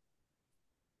Slumberkins?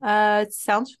 It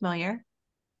sounds familiar.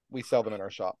 We sell them in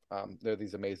our shop. They're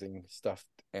these amazing stuffed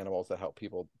animals that help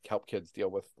kids deal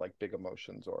with like big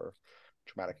emotions or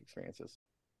traumatic experiences.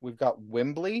 We've got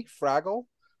Wimbley Fraggle,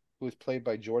 who is played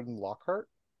by Jordan Lockhart.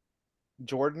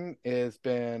 Jordan has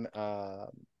been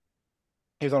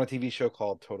he was on a TV show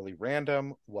called Totally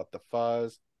Random, What the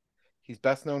Fuzz. He's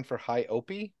best known for High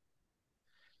Opie.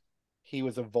 He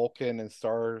was a Vulcan in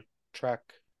Star Trek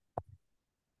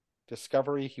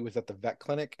Discovery. He was at the vet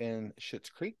clinic in Schitt's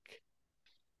Creek.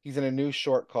 He's in a new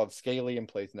short called Scaly and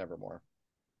plays Nevermore.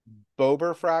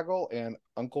 Bober Fraggle and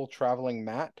Uncle Traveling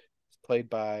Matt is played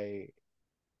by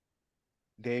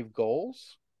Dave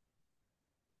Goelz.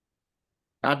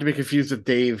 Not to be confused with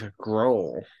Dave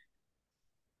Grohl.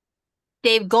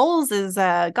 Dave Goelz is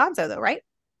Gonzo, though, right?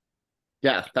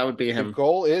 Yeah, that would be The him.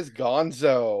 goal is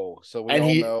Gonzo. So we And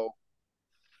all know.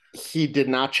 He did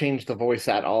not change the voice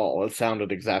at all. It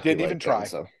sounded exactly Didn't like even try.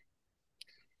 Gonzo.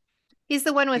 He's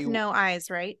the one with no eyes,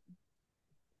 right?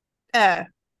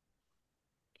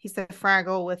 He's the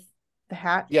Fraggle with the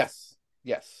hat. Yes.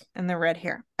 And the red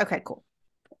hair. Okay, cool.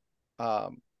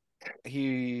 I'm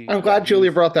glad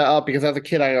Julia brought that up because as a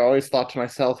kid, I always thought to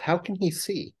myself, how can he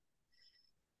see?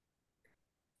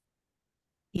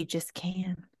 You just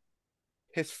can.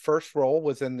 His first role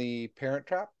was in the Parent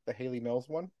Trap, the Haley Mills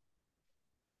one.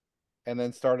 And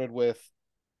then started with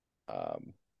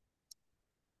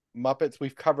Muppets.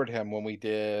 We've covered him when we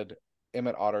did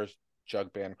Emmett Otter's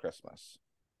Jug Band Christmas.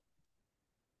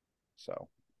 So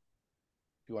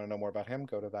if you want to know more about him,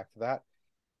 go back to that.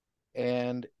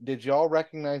 And did y'all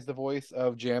recognize the voice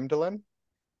of Jamdalin?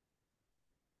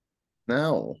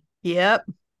 No. Yep.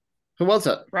 Who was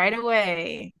it? Right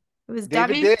away. It was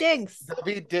David Diggs.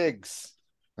 David Diggs.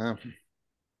 Oh.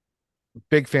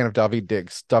 Big fan of David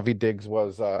Diggs. David Diggs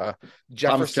was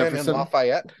Jefferson in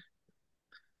Lafayette.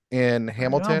 In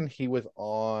Hamilton, he was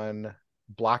on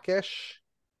Blackish.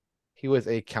 He was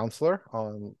a counselor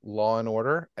on Law and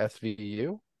Order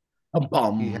SVU. He was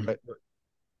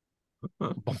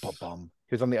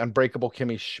on the Unbreakable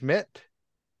Kimmy Schmidt.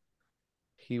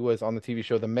 He was on the TV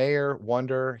show The Mayor,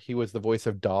 Wonder. He was the voice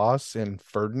of Dawes in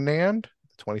Ferdinand,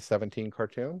 the 2017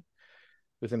 cartoon.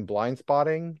 He was in Blind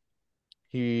Spotting.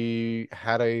 He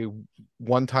had a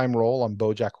one-time role on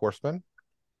BoJack Horseman.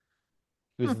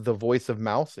 He was the voice of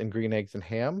Mouse in Green Eggs and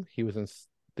Ham. He was in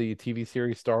the TV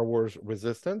series Star Wars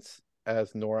Resistance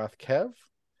as Norath Kev.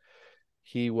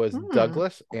 He was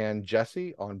Douglas and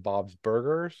Jesse on Bob's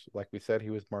Burgers. Like we said, he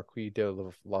was Marquis de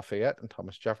Lafayette and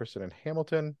Thomas Jefferson in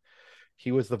Hamilton.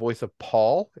 He was the voice of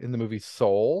Paul in the movie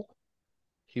Soul.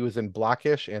 He was in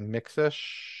Blackish and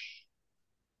Mixish.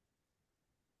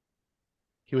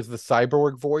 He was the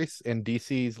cyborg voice in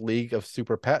DC's League of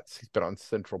Super Pets. He's been on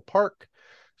Central Park,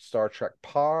 Star Trek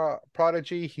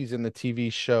Prodigy. He's in the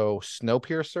TV show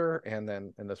Snowpiercer, and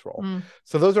then in this role.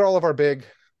 So those are all of our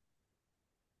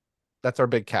that's our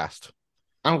big cast.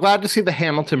 I'm glad to see the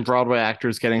Hamilton Broadway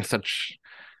actors getting such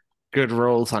good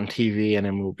roles on TV and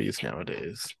in movies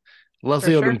nowadays.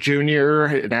 Leslie Odom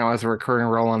Jr. now has a recurring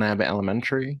role on Abbott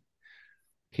Elementary.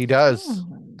 He does.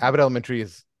 Abbott Elementary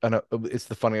is it's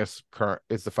the funniest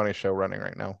show running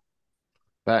right now.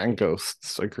 That and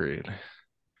Ghosts, agreed.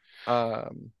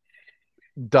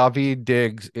 David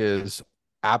Diggs is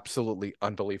absolutely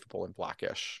unbelievable in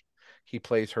Blackish. He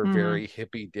plays her very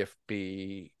hippy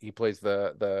dippy. He plays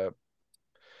the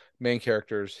main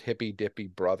character's hippy dippy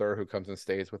brother who comes and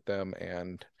stays with them.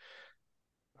 And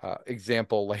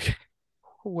example, like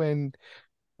when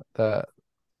they're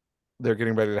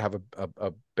getting ready to have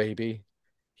a baby,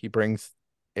 he brings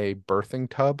a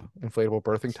inflatable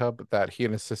birthing tub that he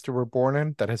and his sister were born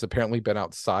in that has apparently been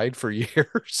outside for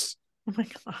years. Oh my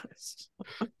gosh.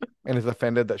 And is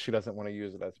offended that she doesn't want to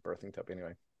use it as a birthing tub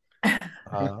anyway.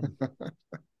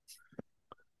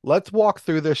 Let's walk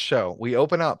through this show. We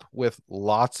open up with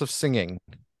lots of singing.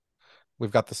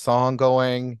 We've got the song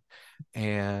going,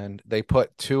 and they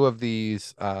put two of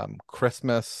these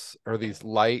Christmas or these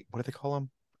light, what do they call them?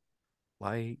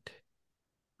 Light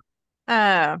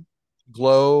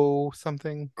glow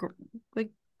something,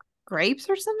 like grapes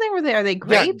or something. Are they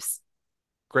grapes?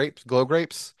 Glow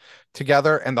grapes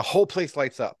together, and the whole place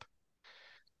lights up.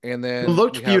 And then it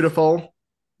looked beautiful.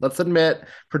 Let's admit,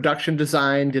 production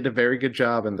design did a very good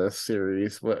job in this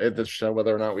series, in this show,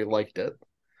 whether or not we liked it.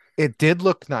 It did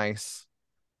look nice,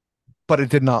 but it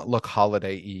did not look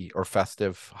holiday-y or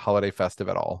holiday festive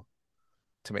at all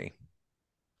to me.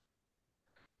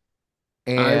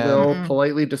 And I will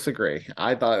politely disagree.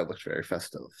 I thought it looked very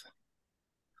festive.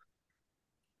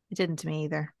 It didn't to me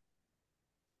either.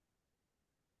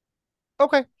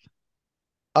 Okay.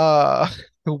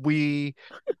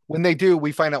 When they do,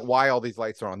 we find out why all these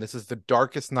lights are on. This is the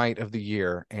darkest night of the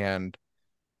year, and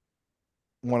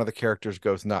one of the characters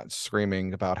goes nuts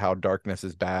screaming about how darkness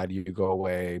is bad, you go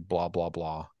away, blah blah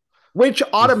blah. Which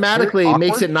automatically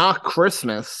makes it not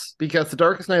Christmas, because the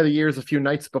darkest night of the year is a few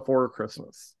nights before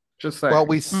Christmas. Just saying. Well,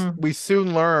 we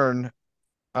soon learn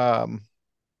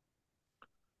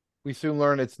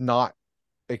it's not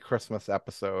a Christmas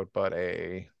episode, but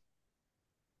an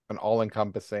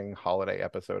all-encompassing holiday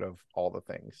episode of all the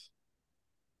things.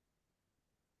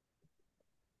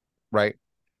 Right?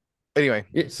 Anyway,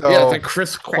 so yeah, it's a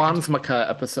Chris Kwanzaa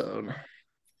episode.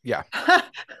 Yeah.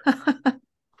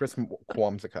 Chris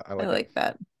Kwanzaa. I like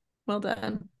that. Well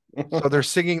done. So they're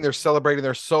singing, they're celebrating,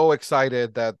 they're so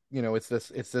excited that, it's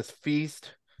this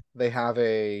feast. They have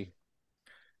a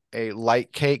a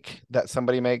light cake that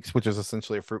somebody makes, which is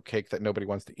essentially a fruit cake that nobody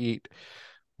wants to eat,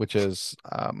 which is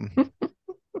I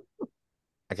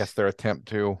guess their attempt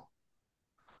to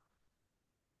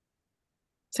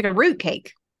It's like a root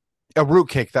cake. a root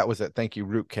cake. That was it. Thank you,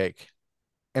 root cake.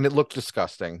 And it looked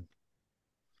disgusting.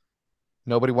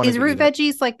 Nobody wanted Is to root eat it.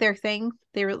 veggies like their thing?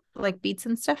 They were like beets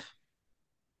and stuff.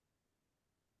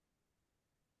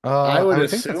 I would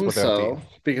think that's assume what they have to so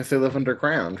eat. because they live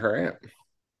underground, right?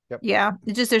 Yep. Yeah,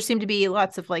 it just there seemed to be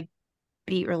lots of like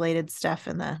beet related stuff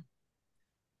in the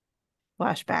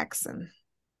flashbacks and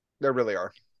There really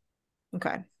are.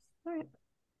 okay. All right.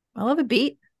 I love a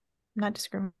beet. I'm not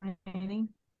discriminating.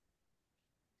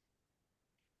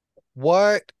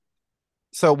 What?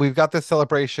 So we've got this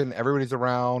celebration. Everybody's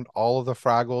around. All of the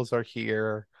Fraggles are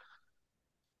here.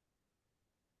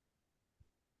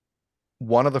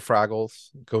 One of the Fraggles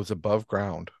goes above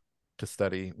ground to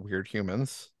study weird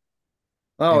humans.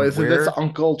 Oh, And is it this where-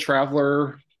 Uncle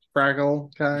Traveler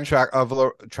Fraggle guy?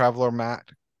 Traveler Matt.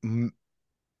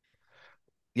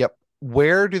 Yep.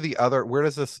 Where does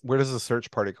the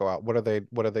search party go out? What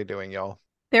are they doing, y'all?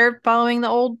 They're following the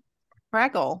old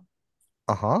Fraggle.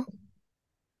 Uh-huh.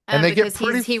 And they get because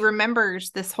pretty he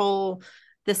remembers this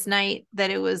night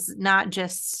that it was not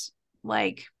just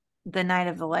like the night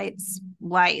of the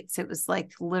lights. It was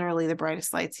like literally the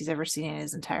brightest lights he's ever seen in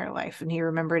his entire life. And he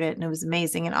remembered it and it was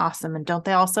amazing and awesome. And don't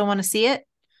they also want to see it?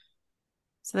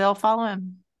 So they'll follow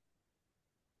him.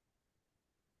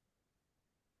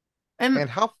 and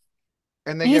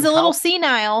he's a little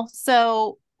senile.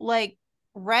 So like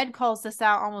Red calls this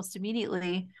out almost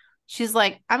immediately. She's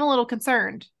like, I'm a little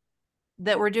concerned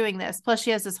that we're doing this. Plus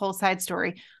she has this whole side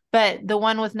story. But the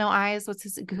one with no eyes,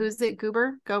 who's it?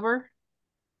 Boober?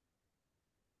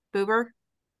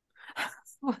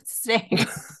 What's his name?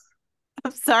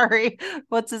 I'm sorry.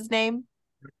 What's his name?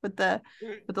 With the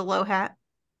low hat?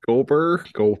 Gober.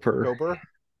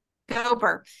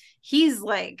 Gober.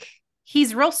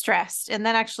 He's real stressed. And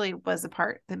that actually was the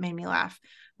part that made me laugh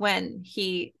when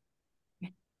he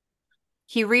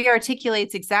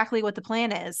re-articulates exactly what the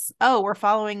plan is. Oh, we're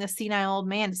following the senile old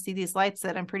man to see these lights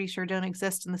that I'm pretty sure don't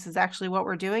exist. And this is actually what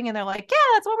we're doing. And they're like, yeah,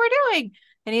 that's what we're doing.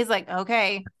 And he's like,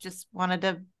 okay, just wanted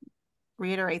to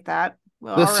reiterate that.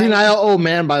 Well, The senile old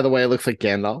man, by the way, looks like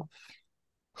Gandalf.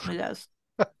 He does.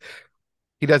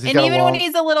 He does. And even when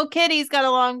he's a little kid, he's got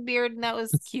a long beard, and that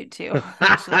was cute too.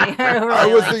 Actually, I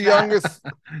was the youngest.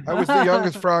 I was the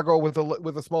youngest Fraggle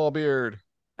with a small beard.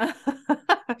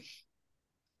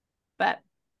 But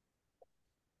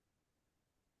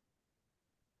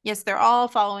yes, they're all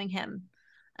following him.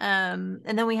 And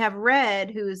then we have Red,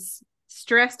 who's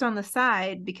stressed on the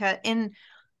side because in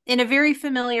a very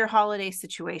familiar holiday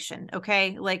situation.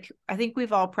 Okay, like I think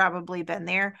we've all probably been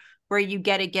there, where you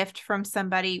get a gift from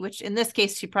somebody, which in this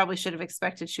case, she probably should have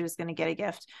expected she was going to get a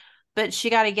gift, but she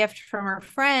got a gift from her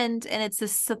friend and it's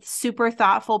this super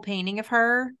thoughtful painting of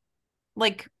her,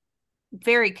 like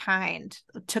very kind,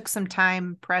 took some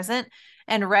time present.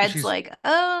 And Red's like,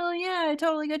 oh yeah, I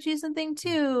totally got you something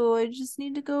too. I just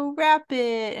need to go wrap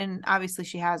it. And obviously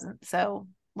she hasn't. So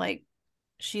like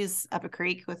she's up a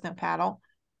creek with no paddle.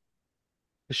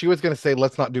 She was going to say,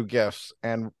 let's not do gifts.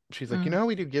 And she's like, you know how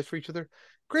we do gifts for each other?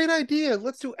 Great idea.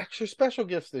 Let's do extra special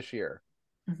gifts this year.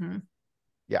 Mm-hmm.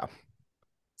 Yeah.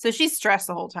 So she's stressed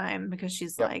the whole time because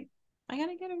she's like, I got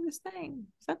to get her this thing,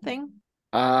 something.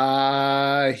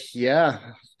 Yeah.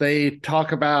 They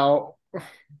talk about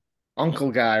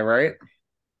Uncle Guy, right?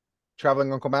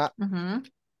 Traveling Uncle Matt. Mm-hmm.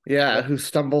 Yeah, who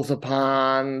stumbles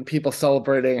upon people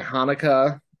celebrating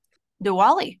Hanukkah.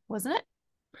 Diwali, wasn't it?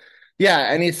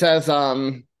 Yeah, and he says,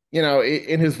 in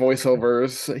his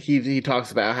voiceovers, he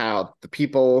talks about how the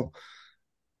people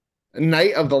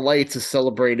Night of the Lights is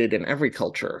celebrated in every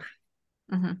culture.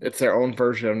 Mm-hmm. It's their own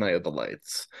version of Night of the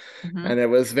Lights. Mm-hmm. And it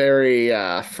was very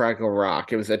Fraggle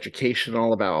Rock. It was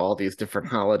educational about all these different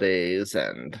holidays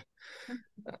and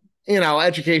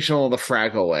educational the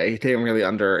Fraggle way. He didn't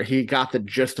really he got the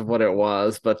gist of what it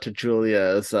was, but to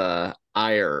Julia's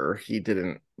ire, he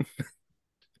didn't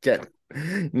get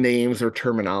names or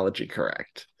terminology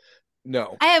correct.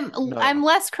 No. I'm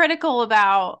less critical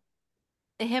about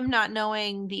him not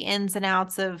knowing the ins and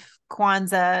outs of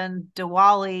Kwanzaa and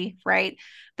Diwali, right?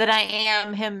 That I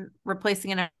am him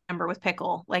replacing a number with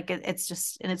pickle. Like it's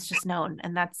just known,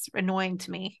 and that's annoying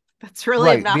to me. That's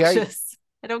really obnoxious.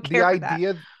 I don't care for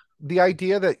that. The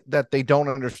idea that they don't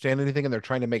understand anything and they're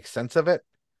trying to make sense of it,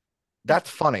 that's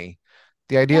funny.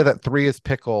 The idea that 3 is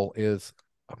pickle is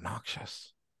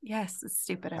obnoxious. Yes, it's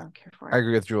stupid. I don't care for it. I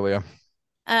agree with Julia.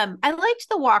 I liked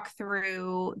the walk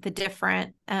through the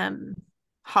different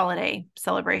holiday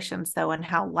celebrations, though, and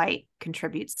how light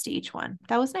contributes to each one.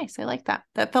 That was nice. I like that.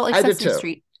 That felt like I did Sesame too.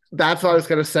 Street. That's what I was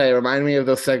going to say. Remind me of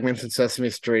those segments in Sesame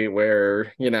Street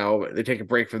where, they take a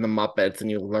break from the Muppets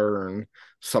and you learn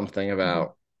something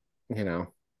about,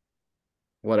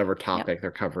 whatever topic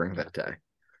they're covering that day.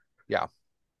 Yeah.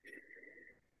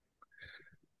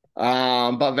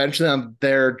 But eventually on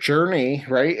their journey,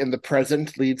 right, in the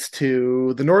present leads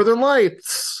to the Northern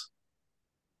Lights.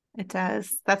 It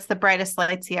does. That's the brightest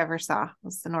lights he ever saw,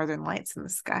 was the Northern Lights in the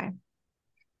sky.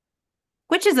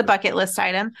 Which is a bucket list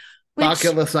item.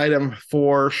 Bucket list item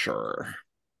for sure.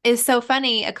 Is so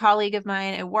funny. A colleague of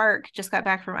mine at work just got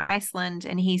back from Iceland,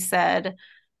 and he said,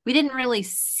 we didn't really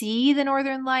see the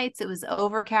Northern Lights. It was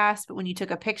overcast, but when you took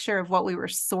a picture of what we were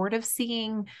sort of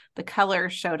seeing, the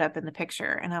color showed up in the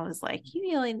picture. And I was like,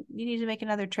 you need to make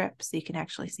another trip so you can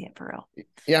actually see it for real.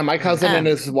 Yeah, my cousin and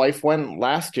his wife went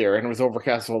last year, and it was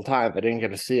overcast the whole time. I didn't get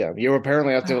to see him. You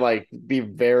apparently have to be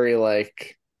very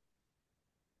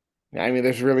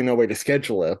there's really no way to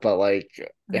schedule it, but it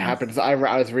happens. I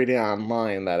was reading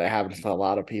online that it happens to a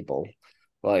lot of people.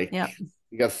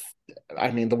 Because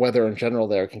the weather in general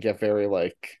there can get very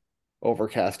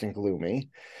overcast and gloomy.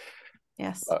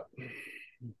 Yes.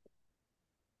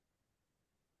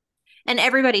 And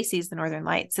everybody sees the Northern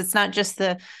Lights. It's not just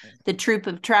the troop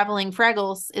of traveling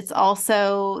Fraggles. It's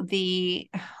also the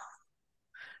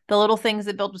little things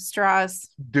that build with straws.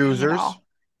 Doozers.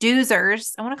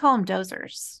 Doozers. I want to call them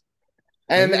dozers.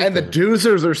 And the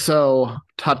doozers are so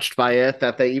touched by it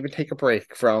that they even take a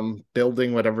break from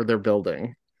building whatever they're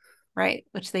building. Right,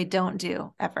 which they don't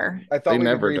do ever. I thought we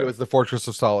agreed it was the Fortress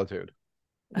of Solitude.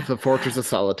 It's the Fortress of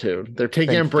Solitude. They're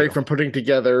taking a break from putting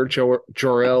together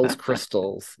Jor-El's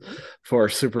crystals for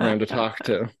Superman to talk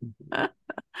to.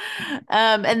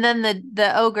 And then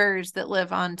the ogres that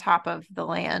live on top of the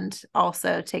land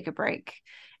also take a break.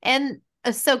 And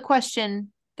so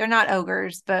question, they're not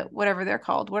ogres, but whatever they're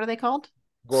called. What are they called?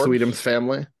 Sweetums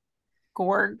family.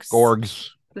 Gorgs.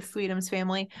 The Sweetums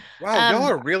family. Wow, y'all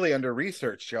are really under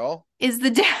research, y'all. Is the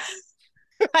dad?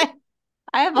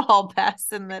 I have a hall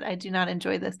pass in that I do not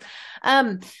enjoy this.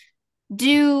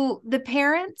 Do the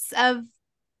parents of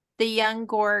the young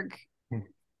Gorg,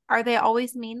 are they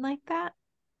always mean like that?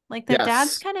 Like the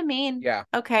dad's kind of mean. Yeah.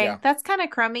 Okay, yeah. That's kind of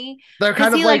crummy. They're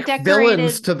kind of like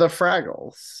villains to the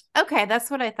Fraggles. Okay, that's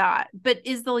what I thought. But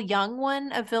is the young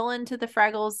one a villain to the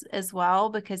Fraggles as well?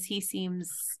 Because he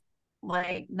seems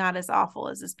not as awful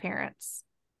as his parents.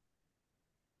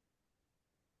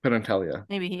 Couldn't tell you.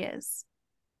 Maybe he is.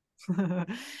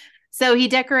 So he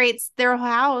decorates their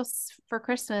house for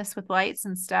Christmas with lights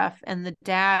and stuff, and the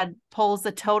dad pulls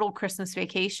a total Christmas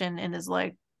Vacation and is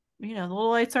like, the little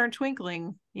lights aren't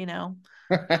twinkling,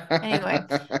 Anyway,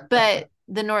 but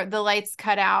the lights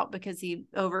cut out because he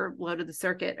overloaded the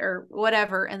circuit or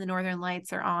whatever, and the Northern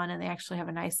Lights are on, and they actually have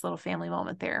a nice little family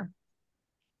moment there.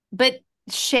 But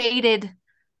shaded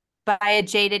by a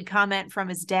jaded comment from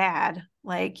his dad,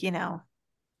 this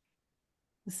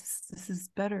is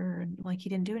better, and he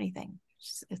didn't do anything.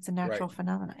 It's a natural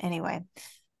phenomenon anyway.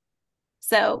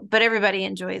 So, but everybody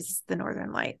enjoys the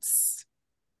Northern Lights.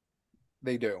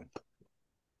 They do.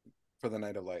 For the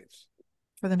Night of Lights.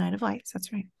 For the Night of Lights,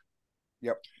 that's right.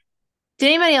 Yep. Did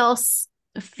anybody else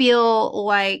feel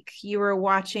like you were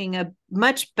watching a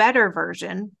much better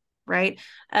version, right,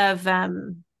 of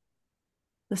the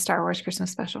Star Wars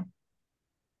Christmas special?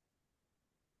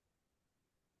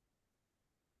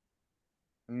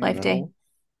 Life Day.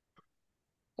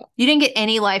 You didn't get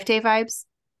any Life Day vibes?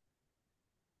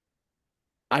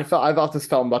 I thought this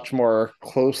felt much more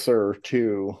closer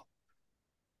to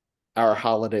our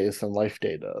holidays than Life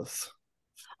Day does.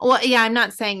 Well, yeah, I'm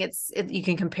not saying you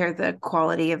can compare the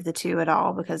quality of the two at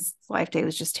all, because Life Day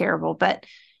was just terrible. But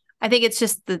I think it's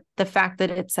just the fact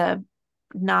that it's a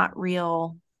not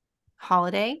real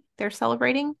holiday they're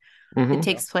celebrating. Mm-hmm. It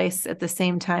takes place at the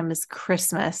same time as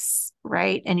Christmas,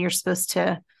 right? And you're supposed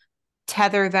to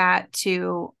tether that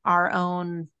to our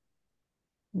own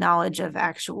knowledge of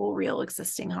actual real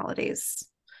existing holidays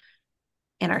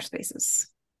in our spaces.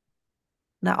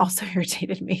 That also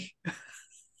irritated me.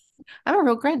 I'm a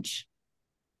real Grinch.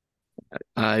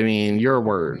 I mean, your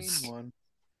words.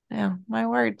 Yeah, my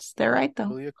words. They're right, though.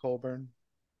 Julia Colburn.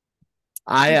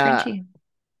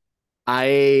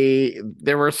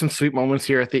 There were some sweet moments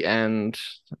here at the end,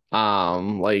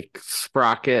 like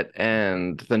Sprocket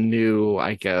and the new,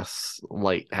 I guess,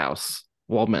 lighthouse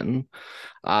woman,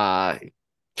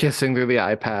 kissing through the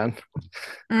iPad,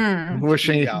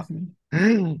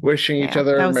 wishing each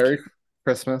other a Merry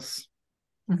Christmas.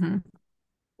 Mm-hmm.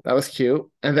 That was cute.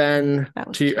 And then,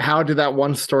 how did that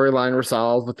one storyline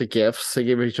resolve with the gifts? They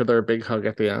gave each other a big hug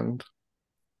at the end.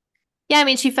 Yeah, I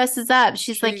mean, she fesses up.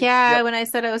 She's like, yeah, Yep. when I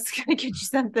said I was going to get you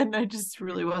something, I just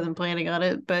really wasn't planning on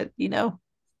it. But, we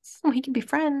can be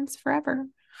friends forever.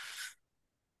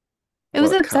 It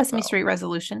was What a a Sesame cop-out. Street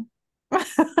resolution.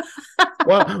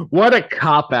 Well, what a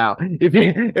cop out!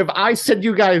 If I sent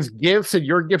you guys gifts and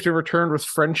your gift in return was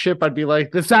friendship, I'd be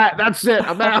like, that's it.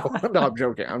 I'm out. No, I'm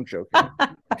joking. I'm joking.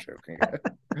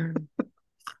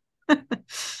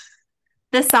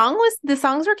 The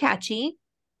songs were catchy.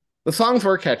 The songs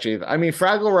were catchy. I mean,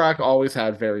 Fraggle Rock always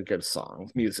had very good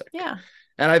music. Yeah.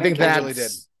 And I think really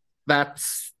did.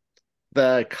 That's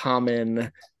the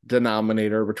common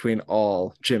denominator between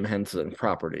all Jim Henson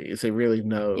properties. They really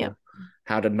know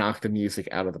how to knock the music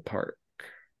out of the park.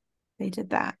 They did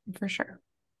that for sure.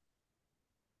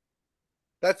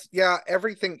 That's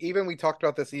everything. Even we talked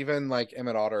about this, even like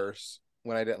Emmett Otter's,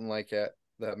 when I didn't like it,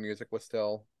 the music was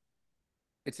still,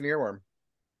 it's an earworm.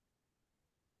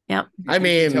 Yeah. I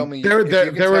mean, tell me,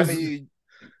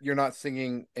 you're not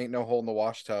singing "Ain't No Hole in the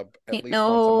Wash Tub" at Ain't least no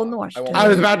once a hole in the month. wash tub. I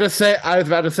was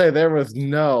about to say there was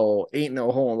ain't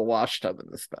no hole in the wash tub in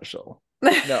the special.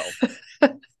 No.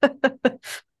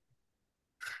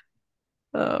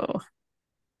 Oh.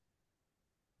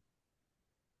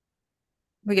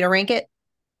 We gonna rank it?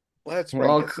 Let's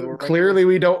rank it. So clearly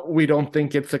we don't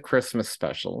think it's a Christmas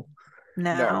special.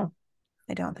 No.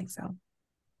 I don't think so.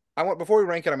 Before we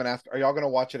rank it, I'm gonna ask, are y'all gonna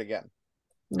watch it again?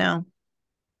 No.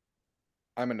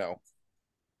 I'm a no.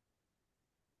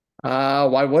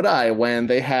 Why would I, when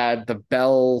they had the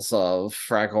bells of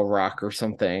Fraggle Rock or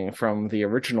something from the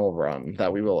original run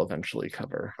that we will eventually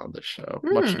cover on this show,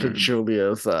 much to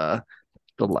Julia's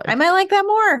delight. I might like that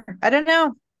more. I don't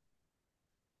know.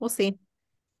 We'll see.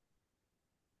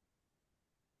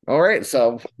 All right,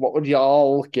 so what would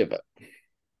y'all give it?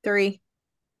 3.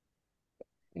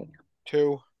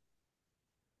 2.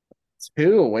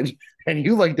 2. And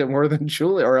you liked it more than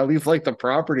Julia, or at least like the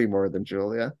property more than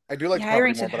Julia. I do like the I property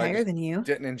ranked more, it but higher I than you.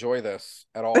 didn't enjoy this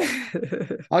at all.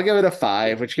 I'll give it a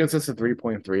 5, which gives us a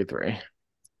 3.33.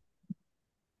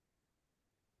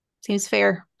 Seems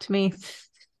fair to me.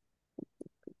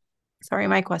 Sorry,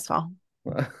 Mike Westfall.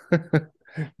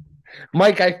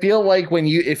 Mike, I feel like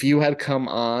if you had come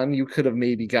on, you could have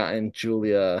maybe gotten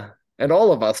Julia and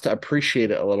all of us to appreciate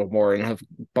it a little more and have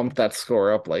bumped that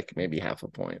score up like maybe half a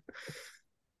point.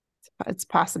 It's a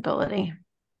possibility.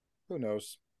 Who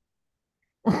knows?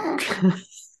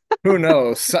 Who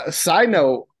knows? Side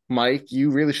note, Mike, you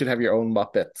really should have your own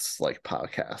Muppets like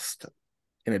podcast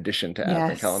in addition to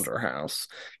Advent Calendar House,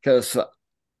 because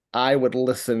I would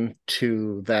listen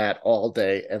to that all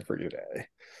day, every day.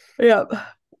 Yep.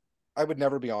 I would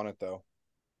never be on it though.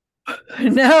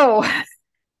 No.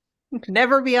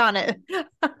 Never be on it.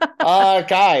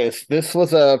 Guys, this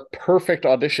was a perfect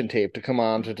audition tape to come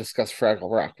on to discuss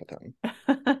Fraggle Rock with him.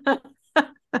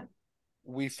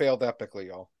 We failed epically,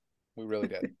 y'all. We really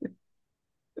did.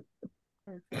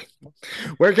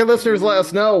 Where can listeners let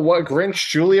us know what Grinch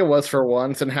Julia was for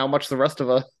once and how much the rest of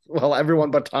us, well, everyone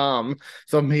but Thom,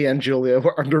 so me and Julia,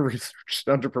 were under-researched,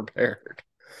 underprepared?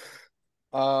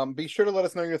 Be sure to let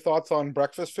us know your thoughts on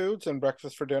breakfast foods and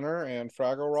breakfast for dinner and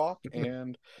Fraggle Rock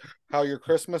and how your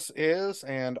Christmas is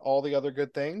and all the other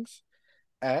good things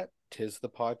at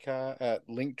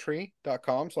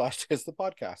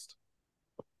linktree.com/tisthepodcast.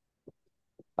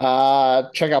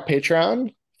 Check out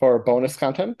Patreon for bonus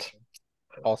content.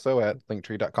 Also at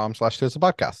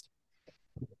linktree.com/tisthepodcast.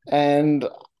 And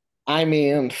I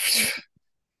mean,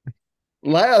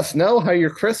 let us know how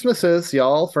your Christmas is,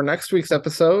 y'all, for next week's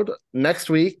episode. Next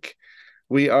week,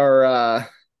 we are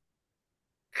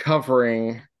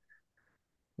covering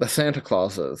the Santa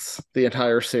Clauses, the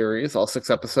entire series, all 6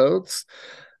 episodes.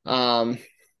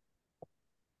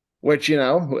 Which,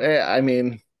 I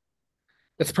mean,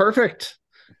 it's perfect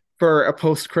for a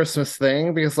post-Christmas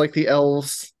thing because, like the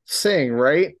elves sing,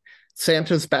 right?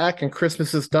 Santa's back and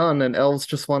Christmas is done and elves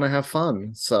just want to have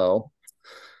fun. So...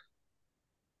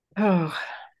 Oh.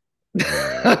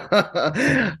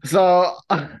 So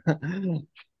I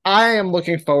am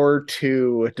looking forward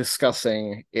to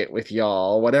discussing it with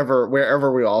y'all,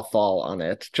 wherever we all fall on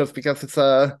it, just because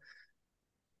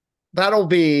that'll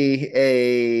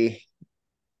be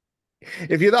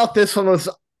if you thought this one was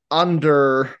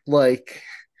under, like,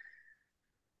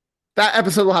 that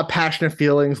episode will have passionate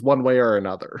feelings one way or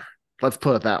another. Let's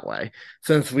put it that way,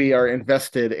 since we are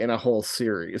invested in a whole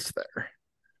series there.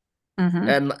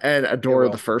 Mm-hmm. And adore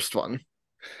the first one.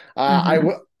 I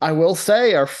will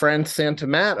say our friend Santa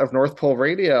Matt of North Pole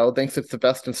Radio thinks it's the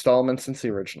best installment since the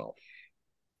original.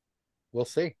 We'll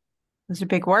see. Those are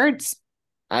big words.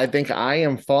 I think I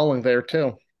am falling there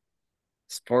too.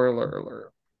 Spoiler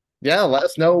alert. Yeah, let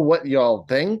us know what y'all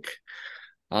think.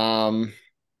 Yeah,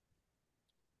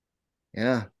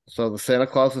 so the Santa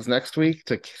Claus is next week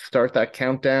to start that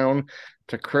countdown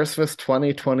to Christmas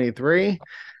 2023,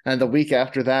 and the week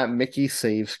after that, Mickey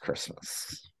Saves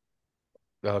Christmas.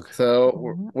 Okay.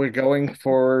 So we're going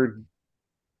forward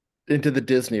into the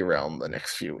Disney realm the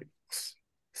next few weeks.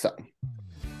 So,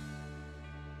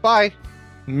 Bye.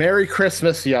 Merry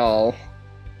Christmas, y'all.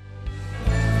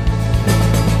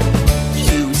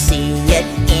 You see it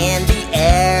in the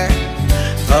air.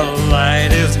 The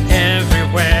light is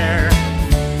everywhere.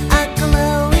 A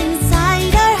glow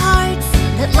inside our hearts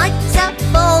that lights up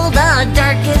all the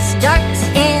darkest darks.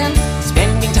 And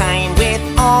spending time with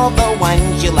all the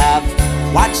ones you love.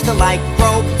 Watch the light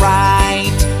grow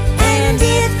bright. And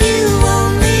if you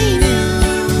only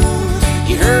knew,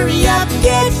 you'd hurry up and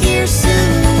get here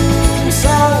soon. So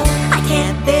I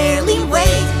can't barely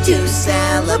wait to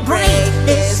celebrate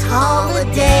this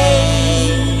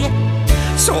holiday.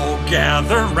 So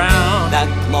gather round, the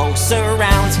glow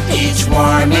surrounds each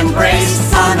warm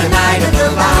embrace on the night of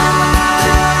the lights.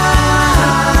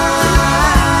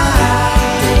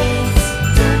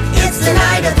 It's the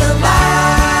night of the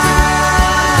lights.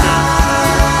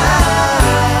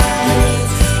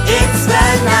 It's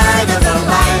the night of the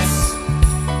lights.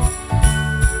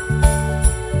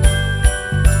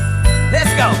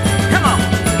 Let's go, come on.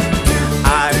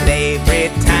 Our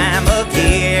favorite time of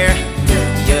year.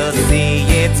 You'll see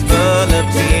it's full of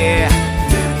cheer.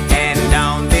 And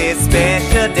on this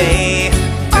special day,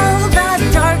 all the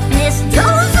darkness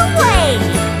goes away.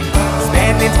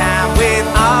 Spending time with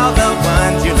all the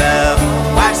ones you love.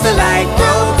 Watch the light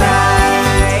grow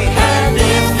bright. And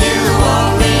if you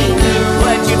only knew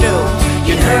what you do,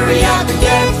 you'd hurry up and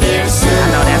get here soon.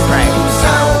 I know that's right.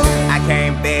 So I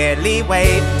can't barely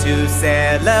wait to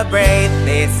celebrate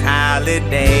this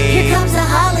holiday. Here comes the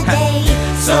holiday.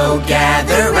 So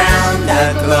gather round,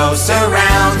 the glow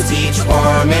surrounds each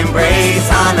warm embrace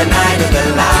on the night of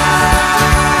the light.